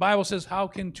you. The Bible says, how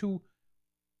can two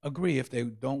agree if they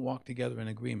don't walk together in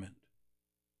agreement?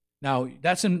 Now,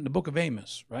 that's in the book of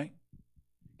Amos, right?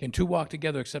 Can two walk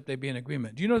together except they be in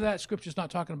agreement? Do you know that Scripture's not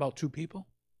talking about two people?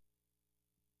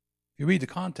 If you read the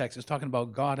context, it's talking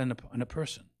about God and a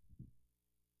person.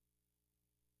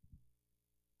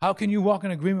 How can you walk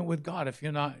in agreement with God if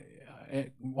you're not,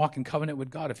 walk in covenant with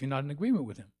God if you're not in agreement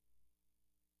with him?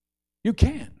 You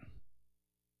can't.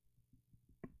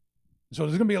 So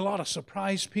there's going to be a lot of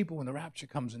surprised people when the rapture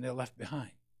comes and they're left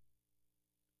behind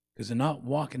because they're not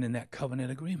walking in that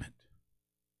covenant agreement.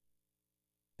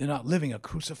 They're not living a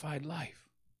crucified life.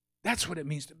 That's what it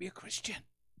means to be a Christian.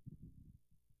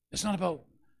 It's not about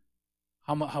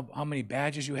how many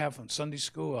badges you have from Sunday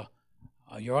school,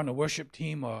 or you're on the worship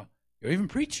team, or you're even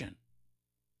preaching.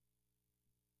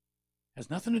 It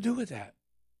has nothing to do with that.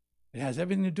 It has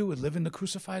everything to do with living the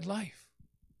crucified life.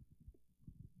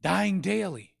 Dying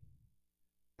daily.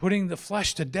 Putting the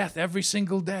flesh to death every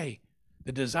single day.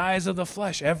 The desires of the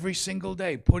flesh every single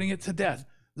day. Putting it to death.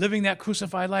 Living that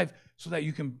crucified life so that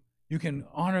you can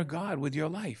honor God with your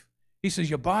life. He says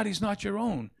your body's not your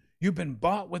own. You've been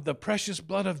bought with the precious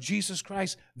blood of Jesus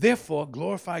Christ. Therefore,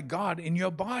 glorify God in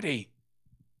your body.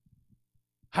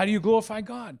 How do you glorify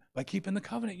God? By keeping the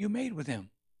covenant you made with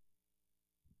him.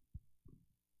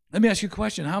 Let me ask you a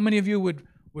question. How many of you would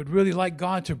really like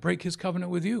God to break his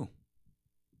covenant with you?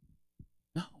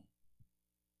 No.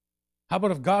 How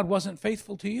about if God wasn't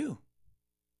faithful to you?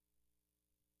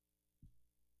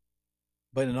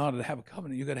 But in order to have a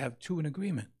covenant, you've got to have two in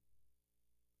agreement.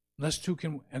 Unless two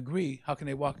can agree, how can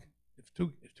they walk?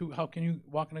 How can you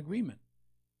walk in agreement?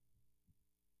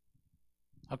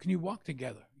 How can you walk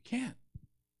together? You can't.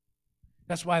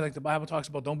 That's why, like the Bible talks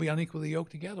about, don't be unequally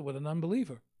yoked together with an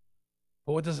unbeliever.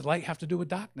 But what does light have to do with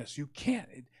darkness? You can't.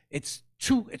 It's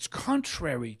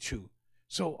contrary to.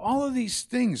 So all of these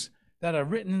things that are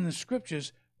written in the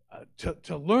Scriptures,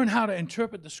 to learn how to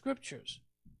interpret the Scriptures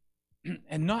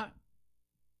and not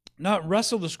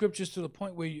wrestle the Scriptures to the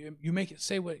point where you make it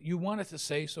say what you want it to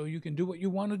say so you can do what you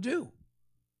want to do.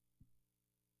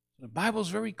 The Bible's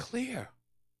very clear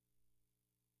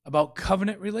about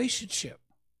covenant relationship.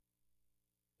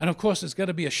 And of course, there's got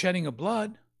to be a shedding of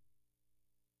blood.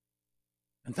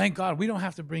 And thank God we don't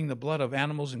have to bring the blood of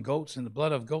animals and goats, and the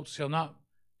blood of goats shall not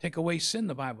take away sin,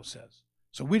 the Bible says.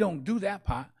 So we don't do that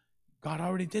part. God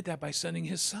already did that by sending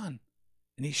his son.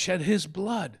 And he shed his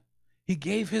blood. He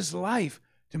gave his life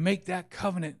to make that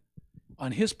covenant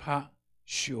on his part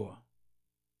sure.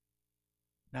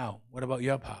 Now, what about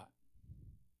your part?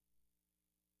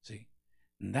 See,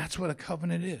 and that's what a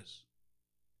covenant is.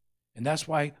 And that's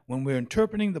why when we're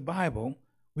interpreting the Bible,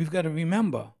 we've got to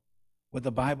remember what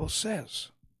the Bible says.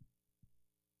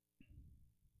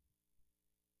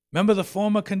 Remember the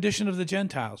former condition of the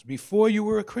Gentiles. Before you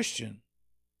were a Christian,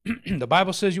 the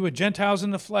Bible says you were Gentiles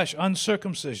in the flesh,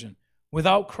 uncircumcision,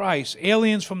 without Christ,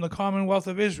 aliens from the commonwealth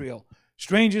of Israel,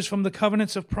 strangers from the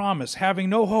covenants of promise, having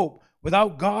no hope,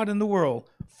 without God in the world,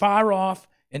 far off,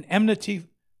 and enmity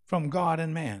from God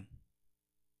and man.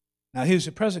 Now, here's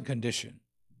the present condition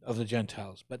of the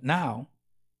Gentiles. But now,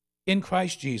 in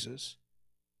Christ Jesus,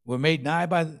 we're made nigh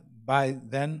by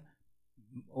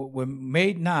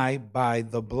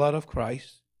the blood of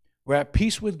Christ. We're at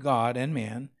peace with God and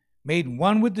man, made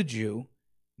one with the Jew.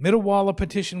 Middle wall of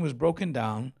partition was broken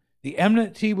down. The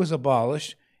enmity was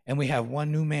abolished, and we have one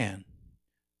new man.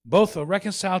 Both are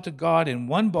reconciled to God in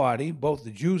one body, both the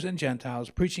Jews and Gentiles,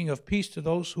 preaching of peace to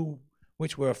those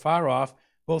which were afar off.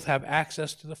 Both have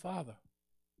access to the Father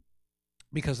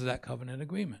because of that covenant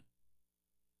agreement.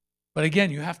 But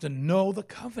again, you have to know the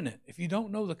covenant. If you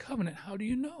don't know the covenant, how do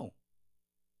you know?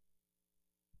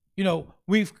 You know,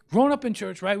 we've grown up in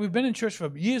church, right? We've been in church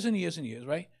for years and years and years,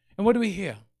 right? And what do we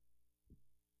hear?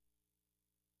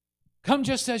 Come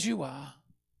just as you are.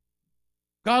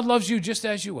 God loves you just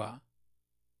as you are.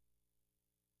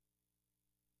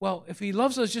 Well, if he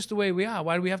loves us just the way we are,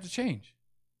 why do we have to change?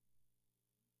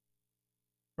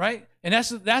 Right? And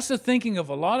that's the thinking of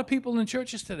a lot of people in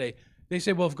churches today. They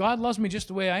say, well, if God loves me just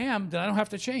the way I am, then I don't have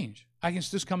to change. I can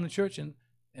just come to church and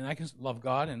I can love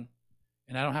God and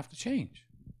I don't have to change.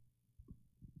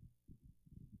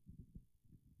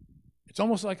 It's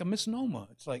almost like a misnomer.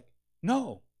 It's like,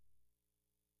 no.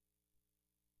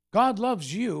 God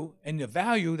loves you and the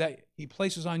value that he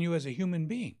places on you as a human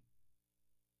being.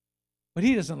 But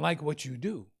he doesn't like what you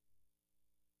do.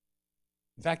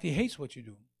 In fact, he hates what you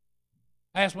do.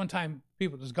 I asked one time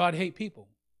people, does God hate people?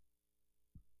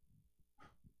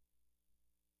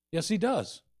 Yes, he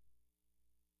does.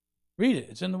 Read it.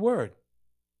 It's in the Word.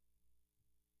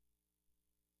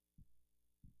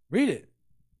 Read it.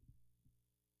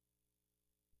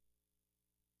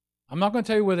 I'm not going to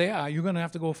tell you where they are. You're going to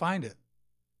have to go find it.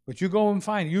 But you go and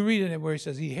find it. You read it where he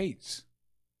says he hates.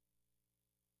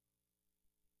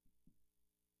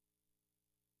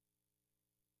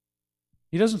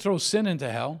 He doesn't throw sin into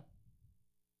hell.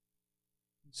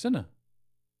 Sinner.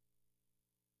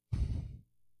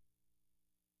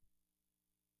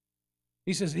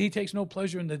 He says he takes no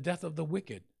pleasure in the death of the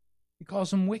wicked. He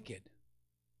calls them wicked.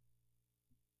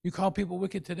 You call people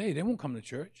wicked today, they won't come to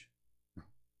church.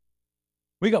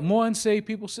 We got more unsaved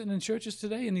people sitting in churches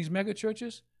today, in these mega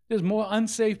churches. There's more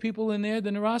unsaved people in there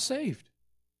than there are saved.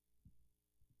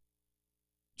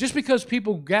 Just because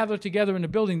people gather together in a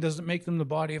building doesn't make them the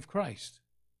body of Christ.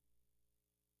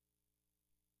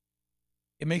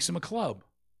 It makes them a club.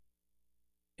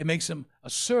 It makes them a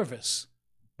service,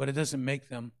 but it doesn't make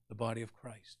them the body of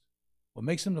Christ. What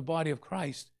makes them the body of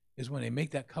Christ is when they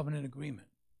make that covenant agreement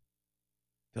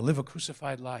to live a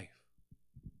crucified life,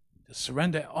 to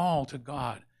surrender all to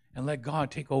God and let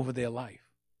God take over their life.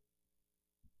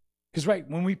 Because, right,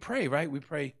 when we pray, right, we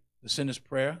pray the sinner's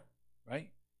prayer, right?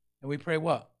 And we pray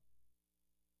what?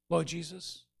 Lord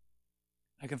Jesus,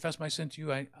 I confess my sin to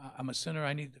you. I'm a sinner.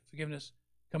 I need forgiveness.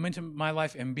 Come into my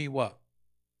life and be what?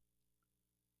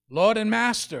 Lord and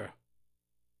Master.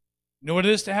 You know what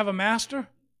it is to have a master?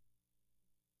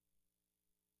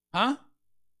 Huh?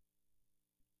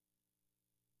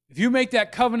 If you make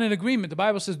that covenant agreement, the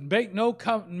Bible says, make no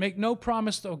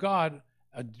promise to God.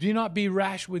 Do not be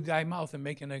rash with thy mouth in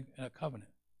making a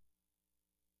covenant.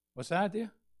 What's that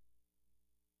idea?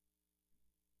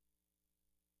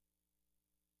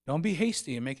 Don't be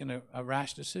hasty in making a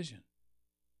rash decision.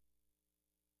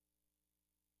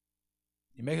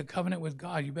 You make a covenant with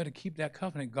God, you better keep that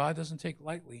covenant. God doesn't take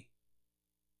lightly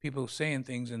people saying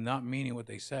things and not meaning what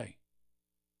they say.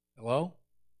 Hello?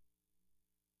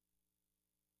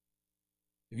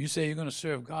 If you say you're going to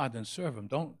serve God, then serve him.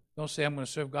 Don't say I'm going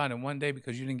to serve God, and one day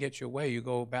because you didn't get your way, you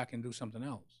go back and do something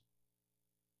else.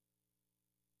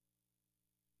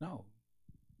 No.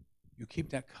 You keep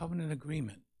that covenant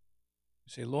agreement.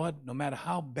 You say, Lord, no matter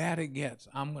how bad it gets,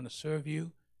 I'm going to serve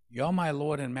you. You're my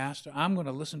Lord and Master. I'm going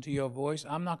to listen to your voice.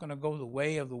 I'm not going to go the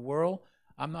way of the world.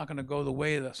 I'm not going to go the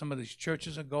way that some of these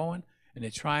churches are going, and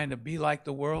they're trying to be like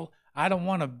the world. I don't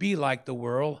want to be like the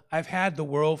world. I've had the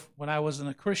world when I wasn't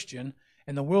a Christian,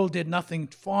 and the world did nothing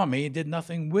for me. It did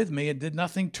nothing with me. It did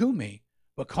nothing to me,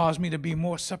 but caused me to be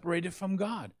more separated from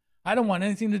God. I don't want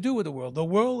anything to do with the world. The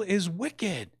world is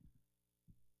wicked.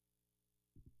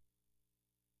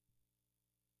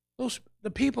 The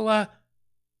people are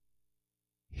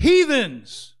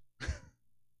heathens.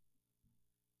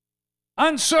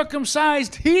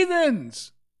 Uncircumcised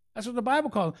heathens. That's what the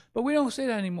Bible calls them. But we don't say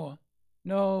that anymore.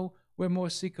 No, we're more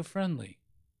seeker-friendly.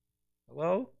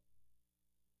 Hello?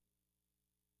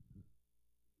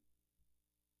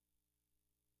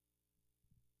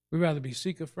 We'd rather be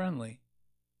seeker-friendly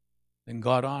than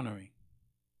God-honoring.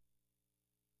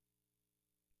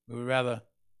 We would rather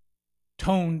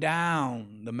tone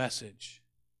down the message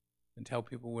and tell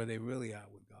people where they really are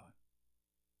with God.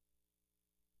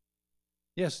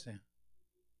 Yes, Sam.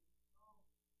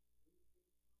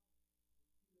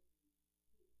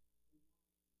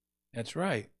 That's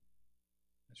right.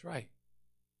 That's right.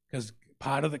 Because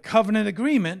part of the covenant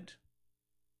agreement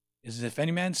is if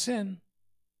any man sin,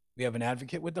 we have an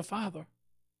advocate with the Father.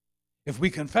 If we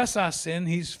confess our sin,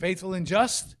 he's faithful and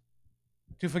just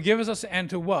to forgive us and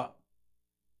to what?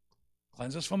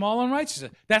 Cleanse us from all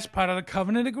unrighteousness. That's part of the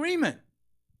covenant agreement.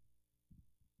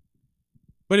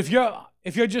 But if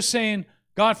you're just saying,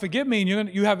 God forgive me,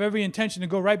 and you have every intention to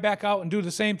go right back out and do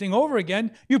the same thing over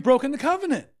again, you've broken the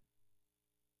covenant.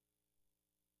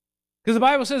 Because the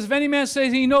Bible says, if any man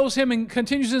says he knows him and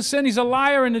continues in sin, he's a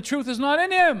liar and the truth is not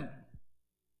in him.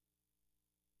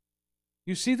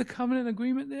 You see the covenant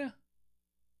agreement there?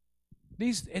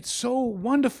 It's so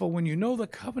wonderful when you know the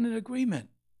covenant agreement.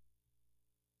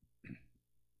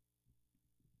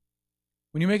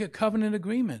 When you make a covenant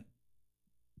agreement,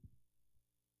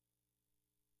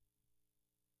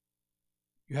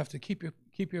 you have to keep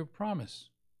your promise.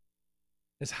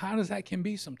 As hard as that can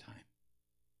be sometimes.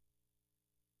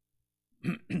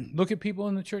 Look at people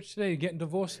in the church today getting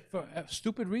divorced for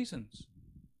stupid reasons.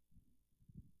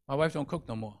 My wife don't cook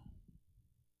no more.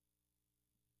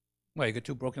 Why, you got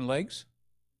 2 broken legs?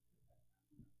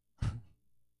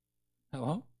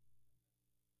 Hello?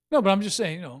 No, but I'm just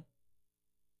saying,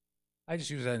 I just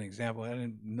use that as an example.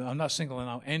 I'm not singling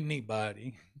out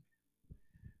anybody.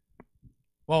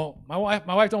 Well, my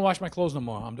wife don't wash my clothes no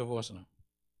more. I'm divorcing her.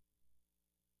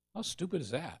 How stupid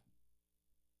is that?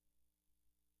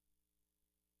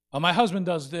 Oh, my husband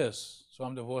does this, so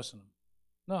I'm divorcing him.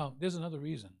 No, there's another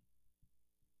reason.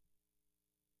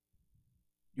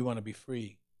 You want to be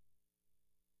free.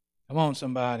 Come on,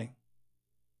 somebody.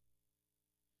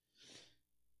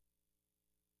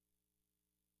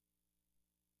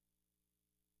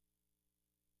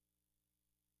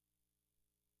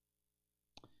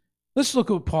 Let's look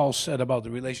at what Paul said about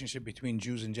the relationship between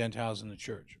Jews and Gentiles in the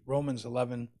church. Romans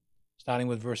 11, starting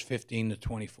with verse 15 to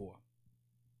 24.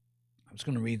 I'm just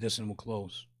going to read this and we'll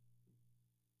close.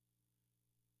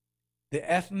 The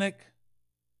ethnic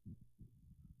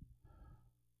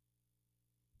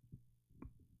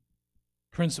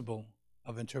principle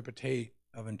of interpreting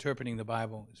the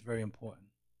Bible is very important.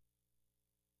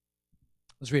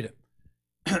 Let's read it.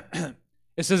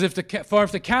 It says, if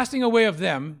the casting away of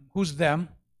them, who's them?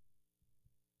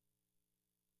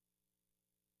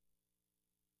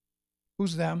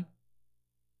 Who's them?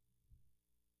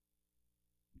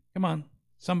 Come on,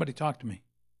 somebody talk to me.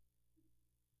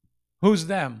 Who's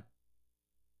them?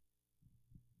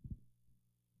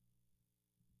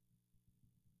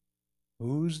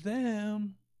 Who's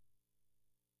them?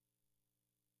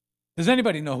 Does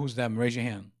anybody know who's them? Raise your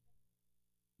hand.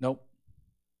 Nope.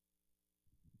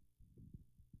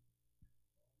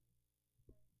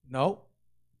 Nope.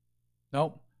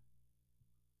 Nope.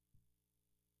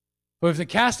 For if the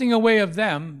casting away of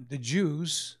them, the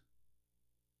Jews,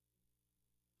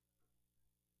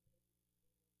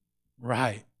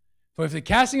 right. For if the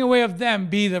casting away of them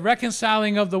be the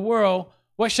reconciling of the world,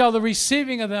 what shall the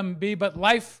receiving of them be but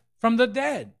life from the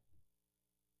dead?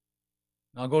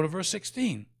 Now go to verse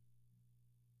 16.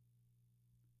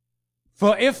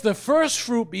 For if the first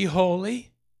fruit be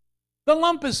holy, the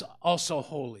lump is also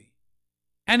holy.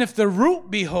 And if the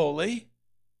root be holy,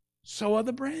 so are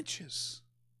the branches.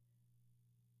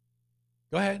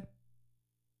 Go ahead.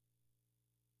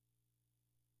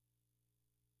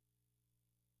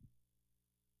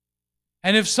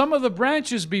 And if some of the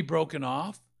branches be broken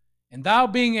off, and thou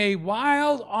being a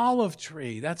wild olive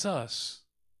tree, that's us,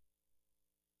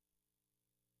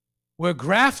 we're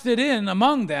grafted in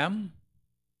among them.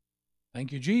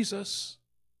 Thank you, Jesus.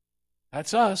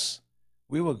 That's us.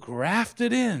 We were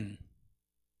grafted in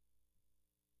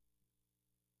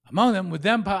among them. With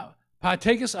them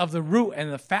partakest of the root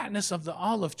and the fatness of the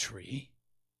olive tree.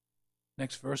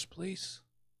 Next verse, please.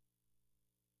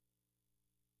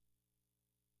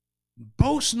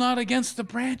 Boast not against the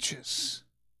branches.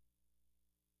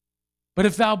 But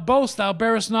if thou boast, thou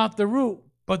bearest not the root,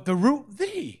 but the root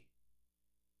thee.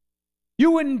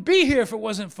 You wouldn't be here if it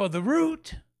wasn't for the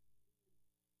root.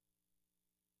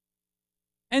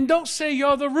 And don't say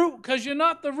you're the root, because you're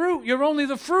not the root. You're only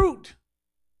the fruit.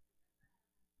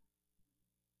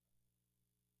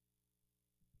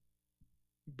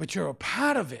 But you're a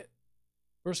part of it.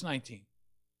 Verse 19.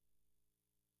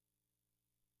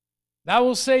 Thou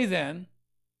wilt say then,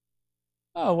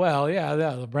 oh, well, yeah,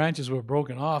 the branches were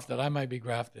broken off that I might be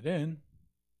grafted in.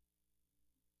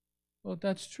 Well,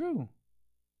 that's true.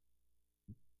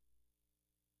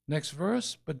 Next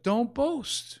verse, but don't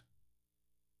boast.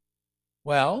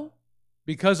 Well,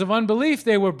 because of unbelief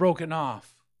they were broken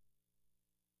off.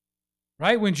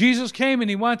 Right? When Jesus came and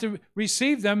he wanted to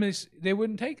receive them, they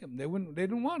wouldn't take him. They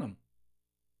didn't want him.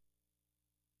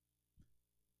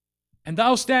 And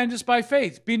thou standest by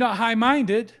faith. Be not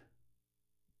high-minded.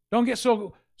 Don't get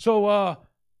so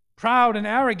proud and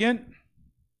arrogant.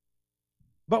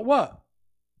 But what?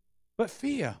 But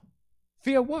fear.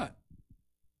 Fear what?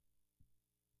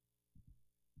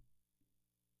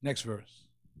 Next verse.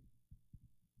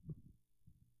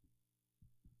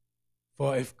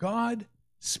 For if God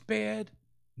spared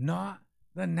not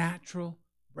the natural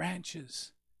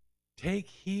branches, take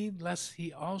heed lest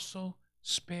he also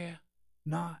spare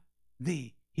not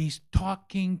thee. He's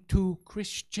talking to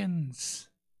Christians.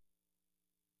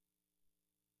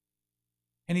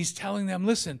 And he's telling them,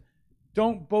 listen,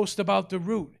 don't boast about the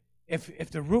root. If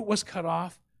the root was cut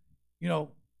off,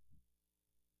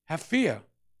 have fear.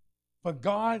 For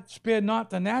God spared not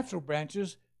the natural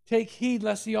branches. Take heed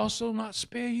lest he also not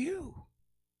spare you.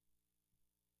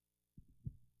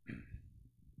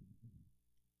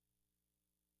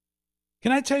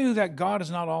 Can I tell you that God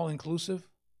is not all-inclusive?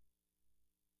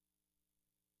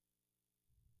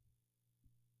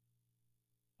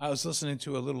 I was listening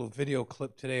to a little video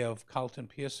clip today of Carlton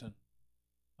Pearson.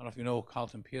 I don't know if you know who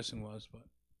Carlton Pearson was, but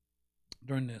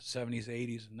during the 70s,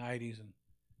 80s, and 90s, and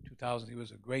 2000s, he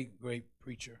was a great, great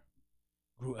preacher.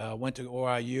 Went to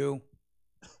OIU,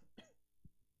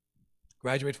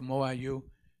 graduated from OIU,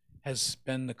 has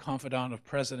been the confidant of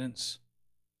presidents,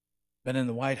 been in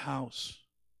the White House,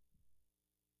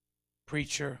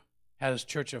 preacher, had his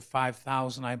church of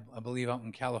 5,000, I believe, out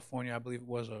in California. I believe it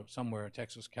was, or somewhere,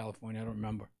 Texas, California, I don't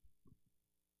remember.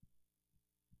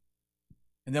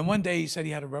 And then one day he said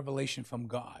he had a revelation from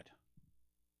God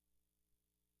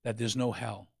that there's no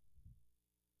hell.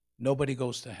 Nobody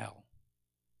goes to hell.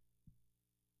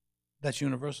 That's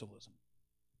universalism.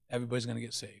 Everybody's going to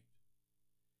get saved.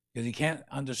 Because he can't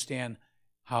understand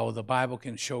how the Bible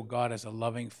can show God as a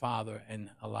loving father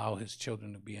and allow his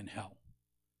children to be in hell.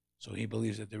 So he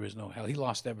believes that there is no hell. He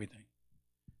lost everything,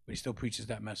 but he still preaches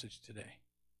that message today.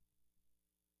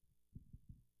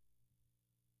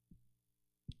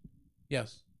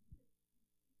 Yes.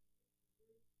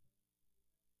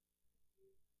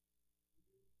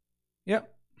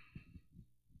 Yep.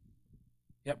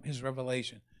 Yep, his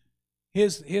revelation.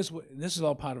 Here's what, this is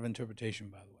all part of interpretation,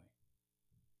 by the way.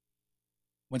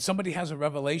 When somebody has a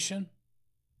revelation,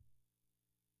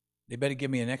 they better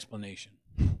give me an explanation.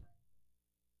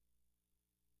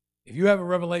 If you have a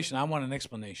revelation, I want an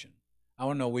explanation. I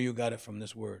want to know where you got it from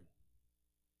this word.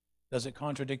 Does it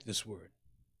contradict this word?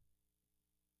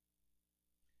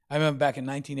 I remember back in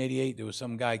 1988, there was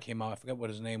some guy came out, I forgot what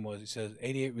his name was. He says,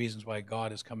 88 reasons why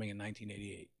God is coming in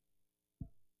 1988.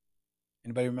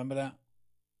 Anybody remember that?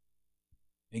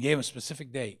 He gave him a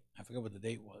specific date. I forget what the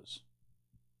date was.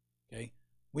 Okay?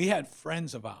 We had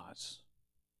friends of ours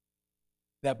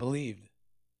that believed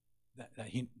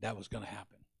that was going to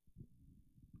happen.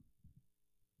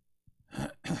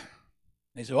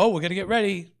 They said, oh, we're going to get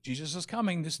ready. Jesus is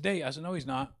coming this day. I said, no, he's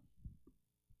not.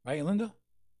 Right, Linda?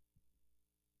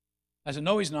 I said,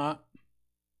 no, he's not.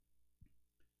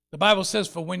 The Bible says,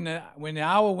 for when the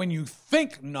hour when you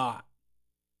think not,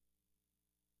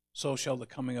 so shall the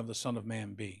coming of the Son of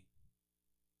Man be.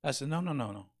 I said,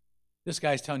 no. This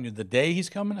guy's telling you the day he's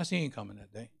coming. I said, he ain't coming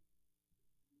that day.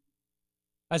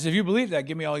 I said, if you believe that,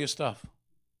 give me all your stuff.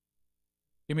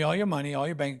 Give me all your money, all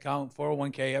your bank account,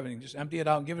 401k, everything. Just empty it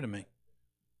out and give it to me.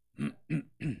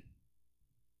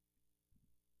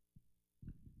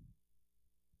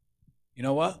 You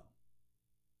know what?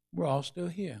 We're all still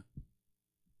here.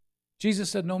 Jesus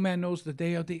said, no man knows the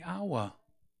day or the hour.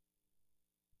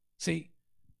 See,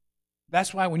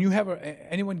 that's why when you have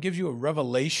anyone gives you a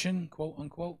revelation, quote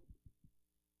unquote,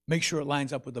 make sure it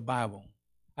lines up with the Bible.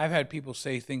 I've had people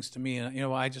say things to me,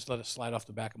 and I just let it slide off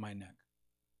the back of my neck.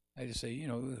 I just say,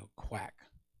 quack.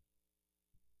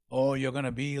 Oh, you're going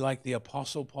to be like the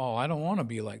Apostle Paul. I don't want to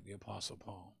be like the Apostle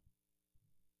Paul.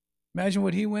 Imagine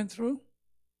what he went through.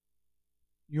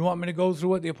 You want me to go through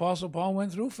what the Apostle Paul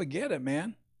went through? Forget it,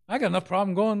 man. I got enough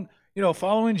problem going,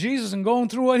 following Jesus and going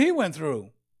through what he went through.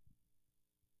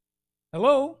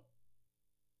 Hello?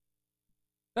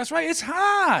 That's right, it's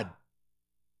hard.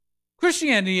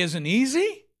 Christianity isn't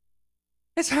easy.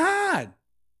 It's hard.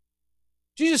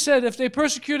 Jesus said, if they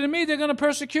persecuted me, they're going to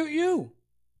persecute you.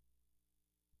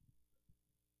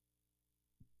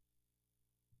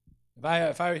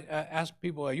 If I ask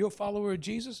people, are you a follower of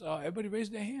Jesus? Everybody raise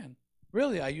their hand.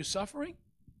 Really, are you suffering?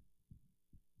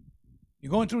 You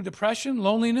going through depression,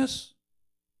 loneliness?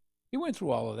 He went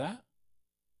through all of that.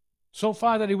 So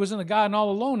far that he was in the garden all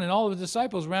alone, and all of his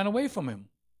disciples ran away from him.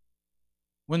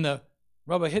 When the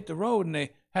rubber hit the road and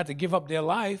they had to give up their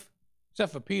life,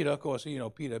 Except for Peter, of course,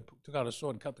 Peter took out a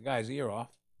sword and cut the guy's ear off.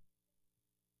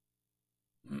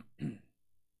 We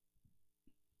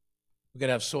got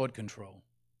to have sword control.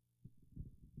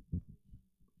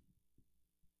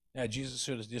 Yeah, Jesus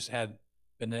should have just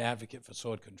been an advocate for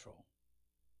sword control.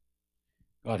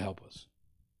 God help us.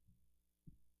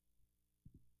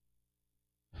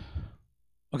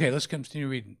 Okay, let's continue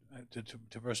reading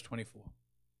to verse 24.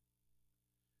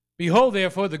 Behold,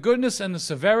 therefore, the goodness and the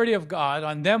severity of God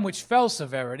on them which fell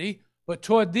severity, but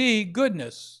toward thee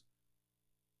goodness.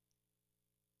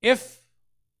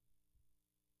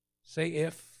 Say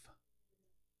if.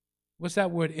 What's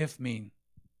that word if mean?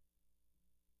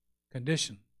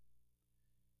 Condition.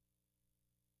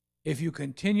 If you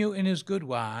continue in his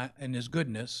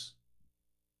goodness,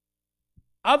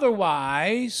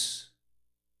 otherwise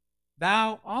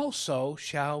thou also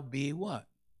shall be what?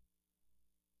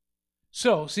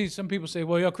 So, see, some people say,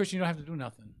 well, you're a Christian, you don't have to do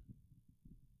nothing.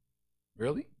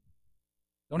 Really?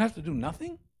 Don't have to do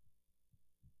nothing?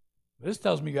 This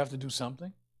tells me you have to do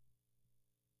something.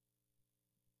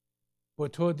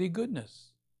 But toward thee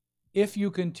goodness. If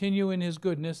you continue in his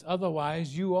goodness,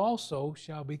 otherwise you also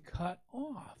shall be cut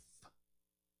off.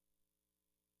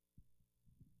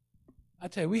 I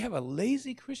tell you, we have a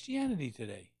lazy Christianity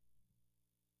today.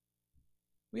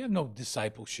 We have no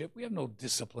discipleship. We have no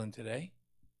discipline today.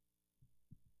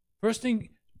 First thing,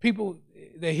 people,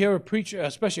 they hear a preacher,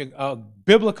 especially a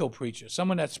biblical preacher,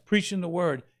 someone that's preaching the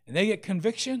word, and they get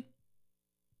conviction.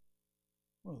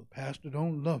 Well, the pastor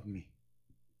don't love me.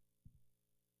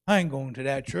 I ain't going to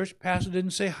that church. Pastor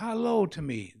didn't say hello to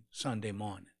me Sunday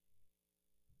morning.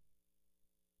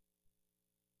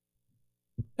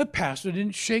 The pastor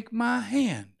didn't shake my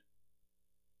hand.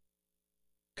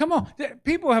 Come on.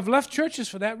 People have left churches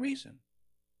for that reason.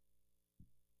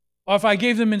 Or if I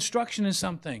gave them instruction in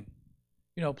something,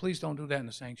 please don't do that in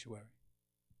the sanctuary.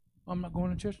 I'm not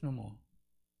going to church no more.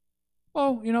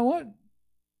 Oh, you know what?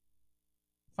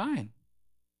 Fine.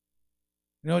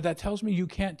 You know what that tells me? You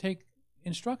can't take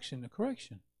instruction or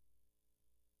correction.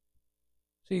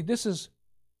 See, this is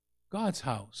God's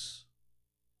house.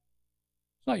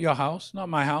 It's not your house, not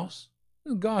my house.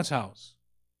 This is God's house.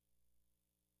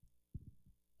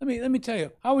 Let me tell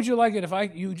you, how would you like it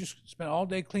if you just spent all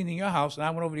day cleaning your house and I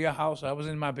went over to your house, I was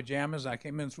in my pajamas, I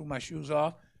came in and threw my shoes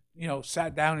off,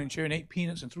 sat down in a chair and ate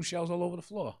peanuts and threw shells all over the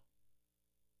floor?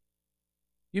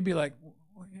 You'd be like,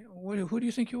 who do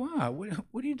you think you are?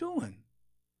 What are you doing?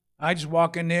 I just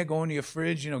walk in there, go into your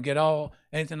fridge, get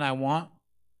anything I want,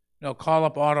 call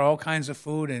up, order all kinds of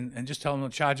food and just tell them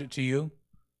to charge it to you.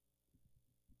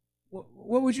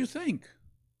 What would you think?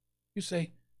 You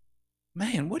say,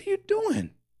 man, what are you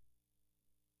doing?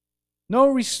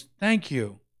 Thank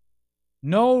you.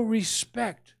 No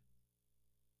respect.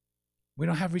 We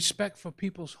don't have respect for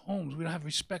people's homes. We don't have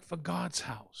respect for God's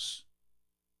house.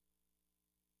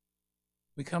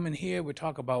 We come in here, we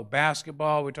talk about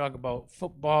basketball, we talk about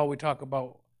football, we talk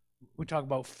about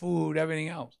food, everything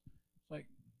else. It's like,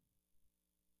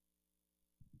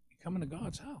 you come into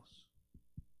God's house.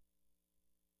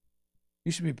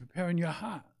 You should be preparing your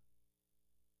heart.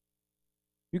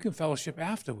 You can fellowship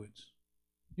afterwards.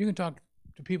 You can talk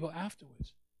to people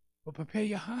afterwards. But prepare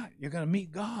your heart. You're going to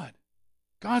meet God.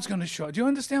 God's going to show up. Do you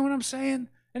understand what I'm saying?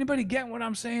 Anybody get what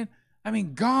I'm saying? I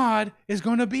mean, God is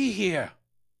going to be here.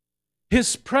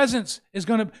 His presence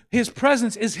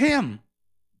is Him.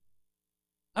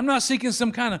 I'm not seeking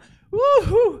some kind of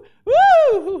woo-hoo,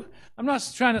 woo-hoo. I'm not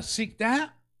trying to seek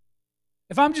that.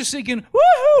 If I'm just seeking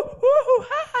woo-hoo, woo-hoo,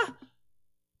 ha-ha,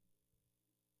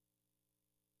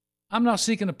 I'm not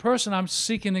seeking a person, I'm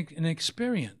seeking an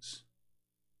experience.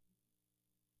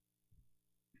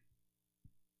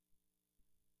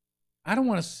 I don't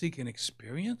want to seek an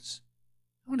experience.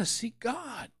 I want to seek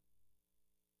God.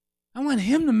 I want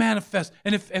Him to manifest.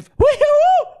 And if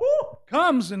woo-hoo,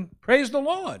 comes, and praise the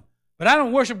Lord. But I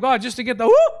don't worship God just to get the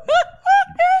woo.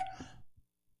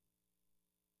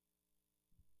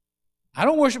 I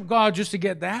don't worship God just to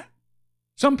get that.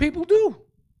 Some people do.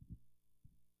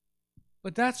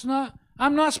 But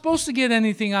I'm not supposed to get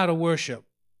anything out of worship.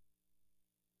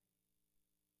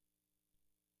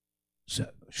 So,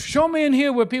 show me in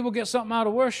here where people get something out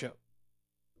of worship.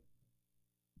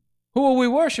 Who are we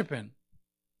worshiping?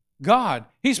 God.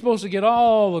 He's supposed to get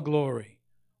all the glory,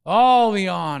 all the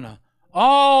honor,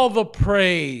 all the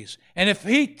praise. And if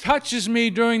He touches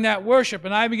me during that worship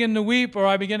and I begin to weep or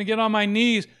I begin to get on my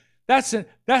knees, that's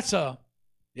the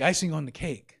icing on the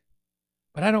cake.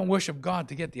 But I don't worship God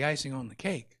to get the icing on the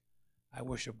cake. I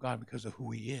worship God because of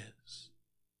who He is.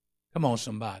 Come on,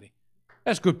 somebody.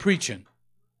 That's good preaching.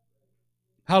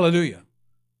 Hallelujah.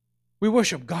 We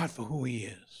worship God for who He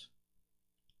is.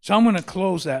 So I'm going to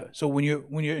close that. So when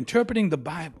you're interpreting the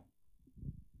Bible,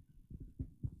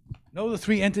 know the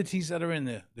three entities that are in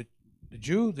there: the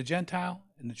Jew, the Gentile,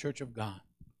 and the Church of God.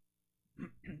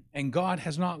 And God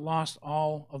has not lost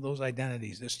all of those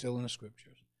identities. They're still in the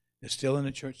Scriptures. They're still in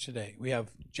the church today. We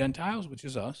have Gentiles, which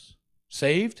is us,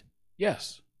 saved,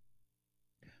 yes.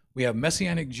 We have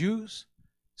Messianic Jews,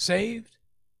 saved,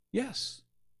 yes.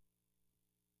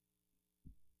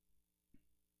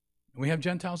 And we have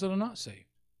Gentiles that are not saved.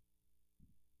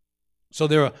 So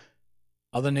there are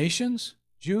other nations,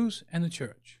 Jews, and the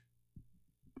church.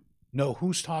 Know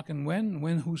who's talking when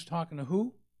who's talking to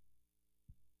who.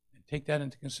 And take that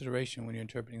into consideration when you're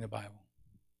interpreting the Bible.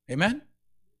 Amen?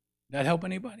 That help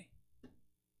anybody?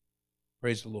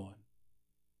 Praise the Lord.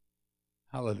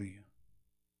 Hallelujah.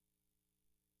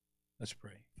 Let's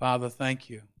pray. Father, thank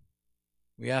you.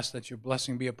 We ask that your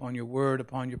blessing be upon your word,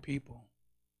 upon your people.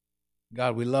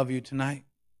 God, we love you tonight.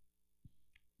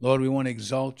 Lord, we want to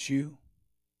exalt you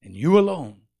and you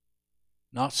alone,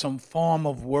 not some form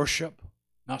of worship,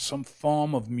 not some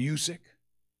form of music,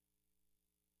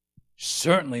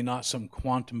 certainly not some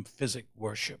quantum physics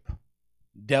worship,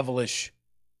 devilish,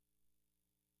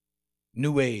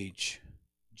 new age,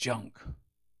 junk,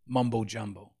 mumbo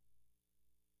jumbo.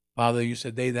 Father, you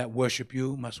said they that worship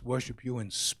you must worship you in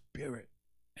spirit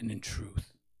and in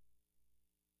truth.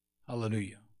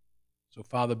 Hallelujah. So,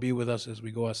 Father, be with us as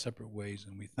we go our separate ways,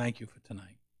 and we thank you for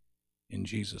tonight. In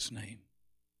Jesus' name,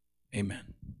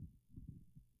 amen.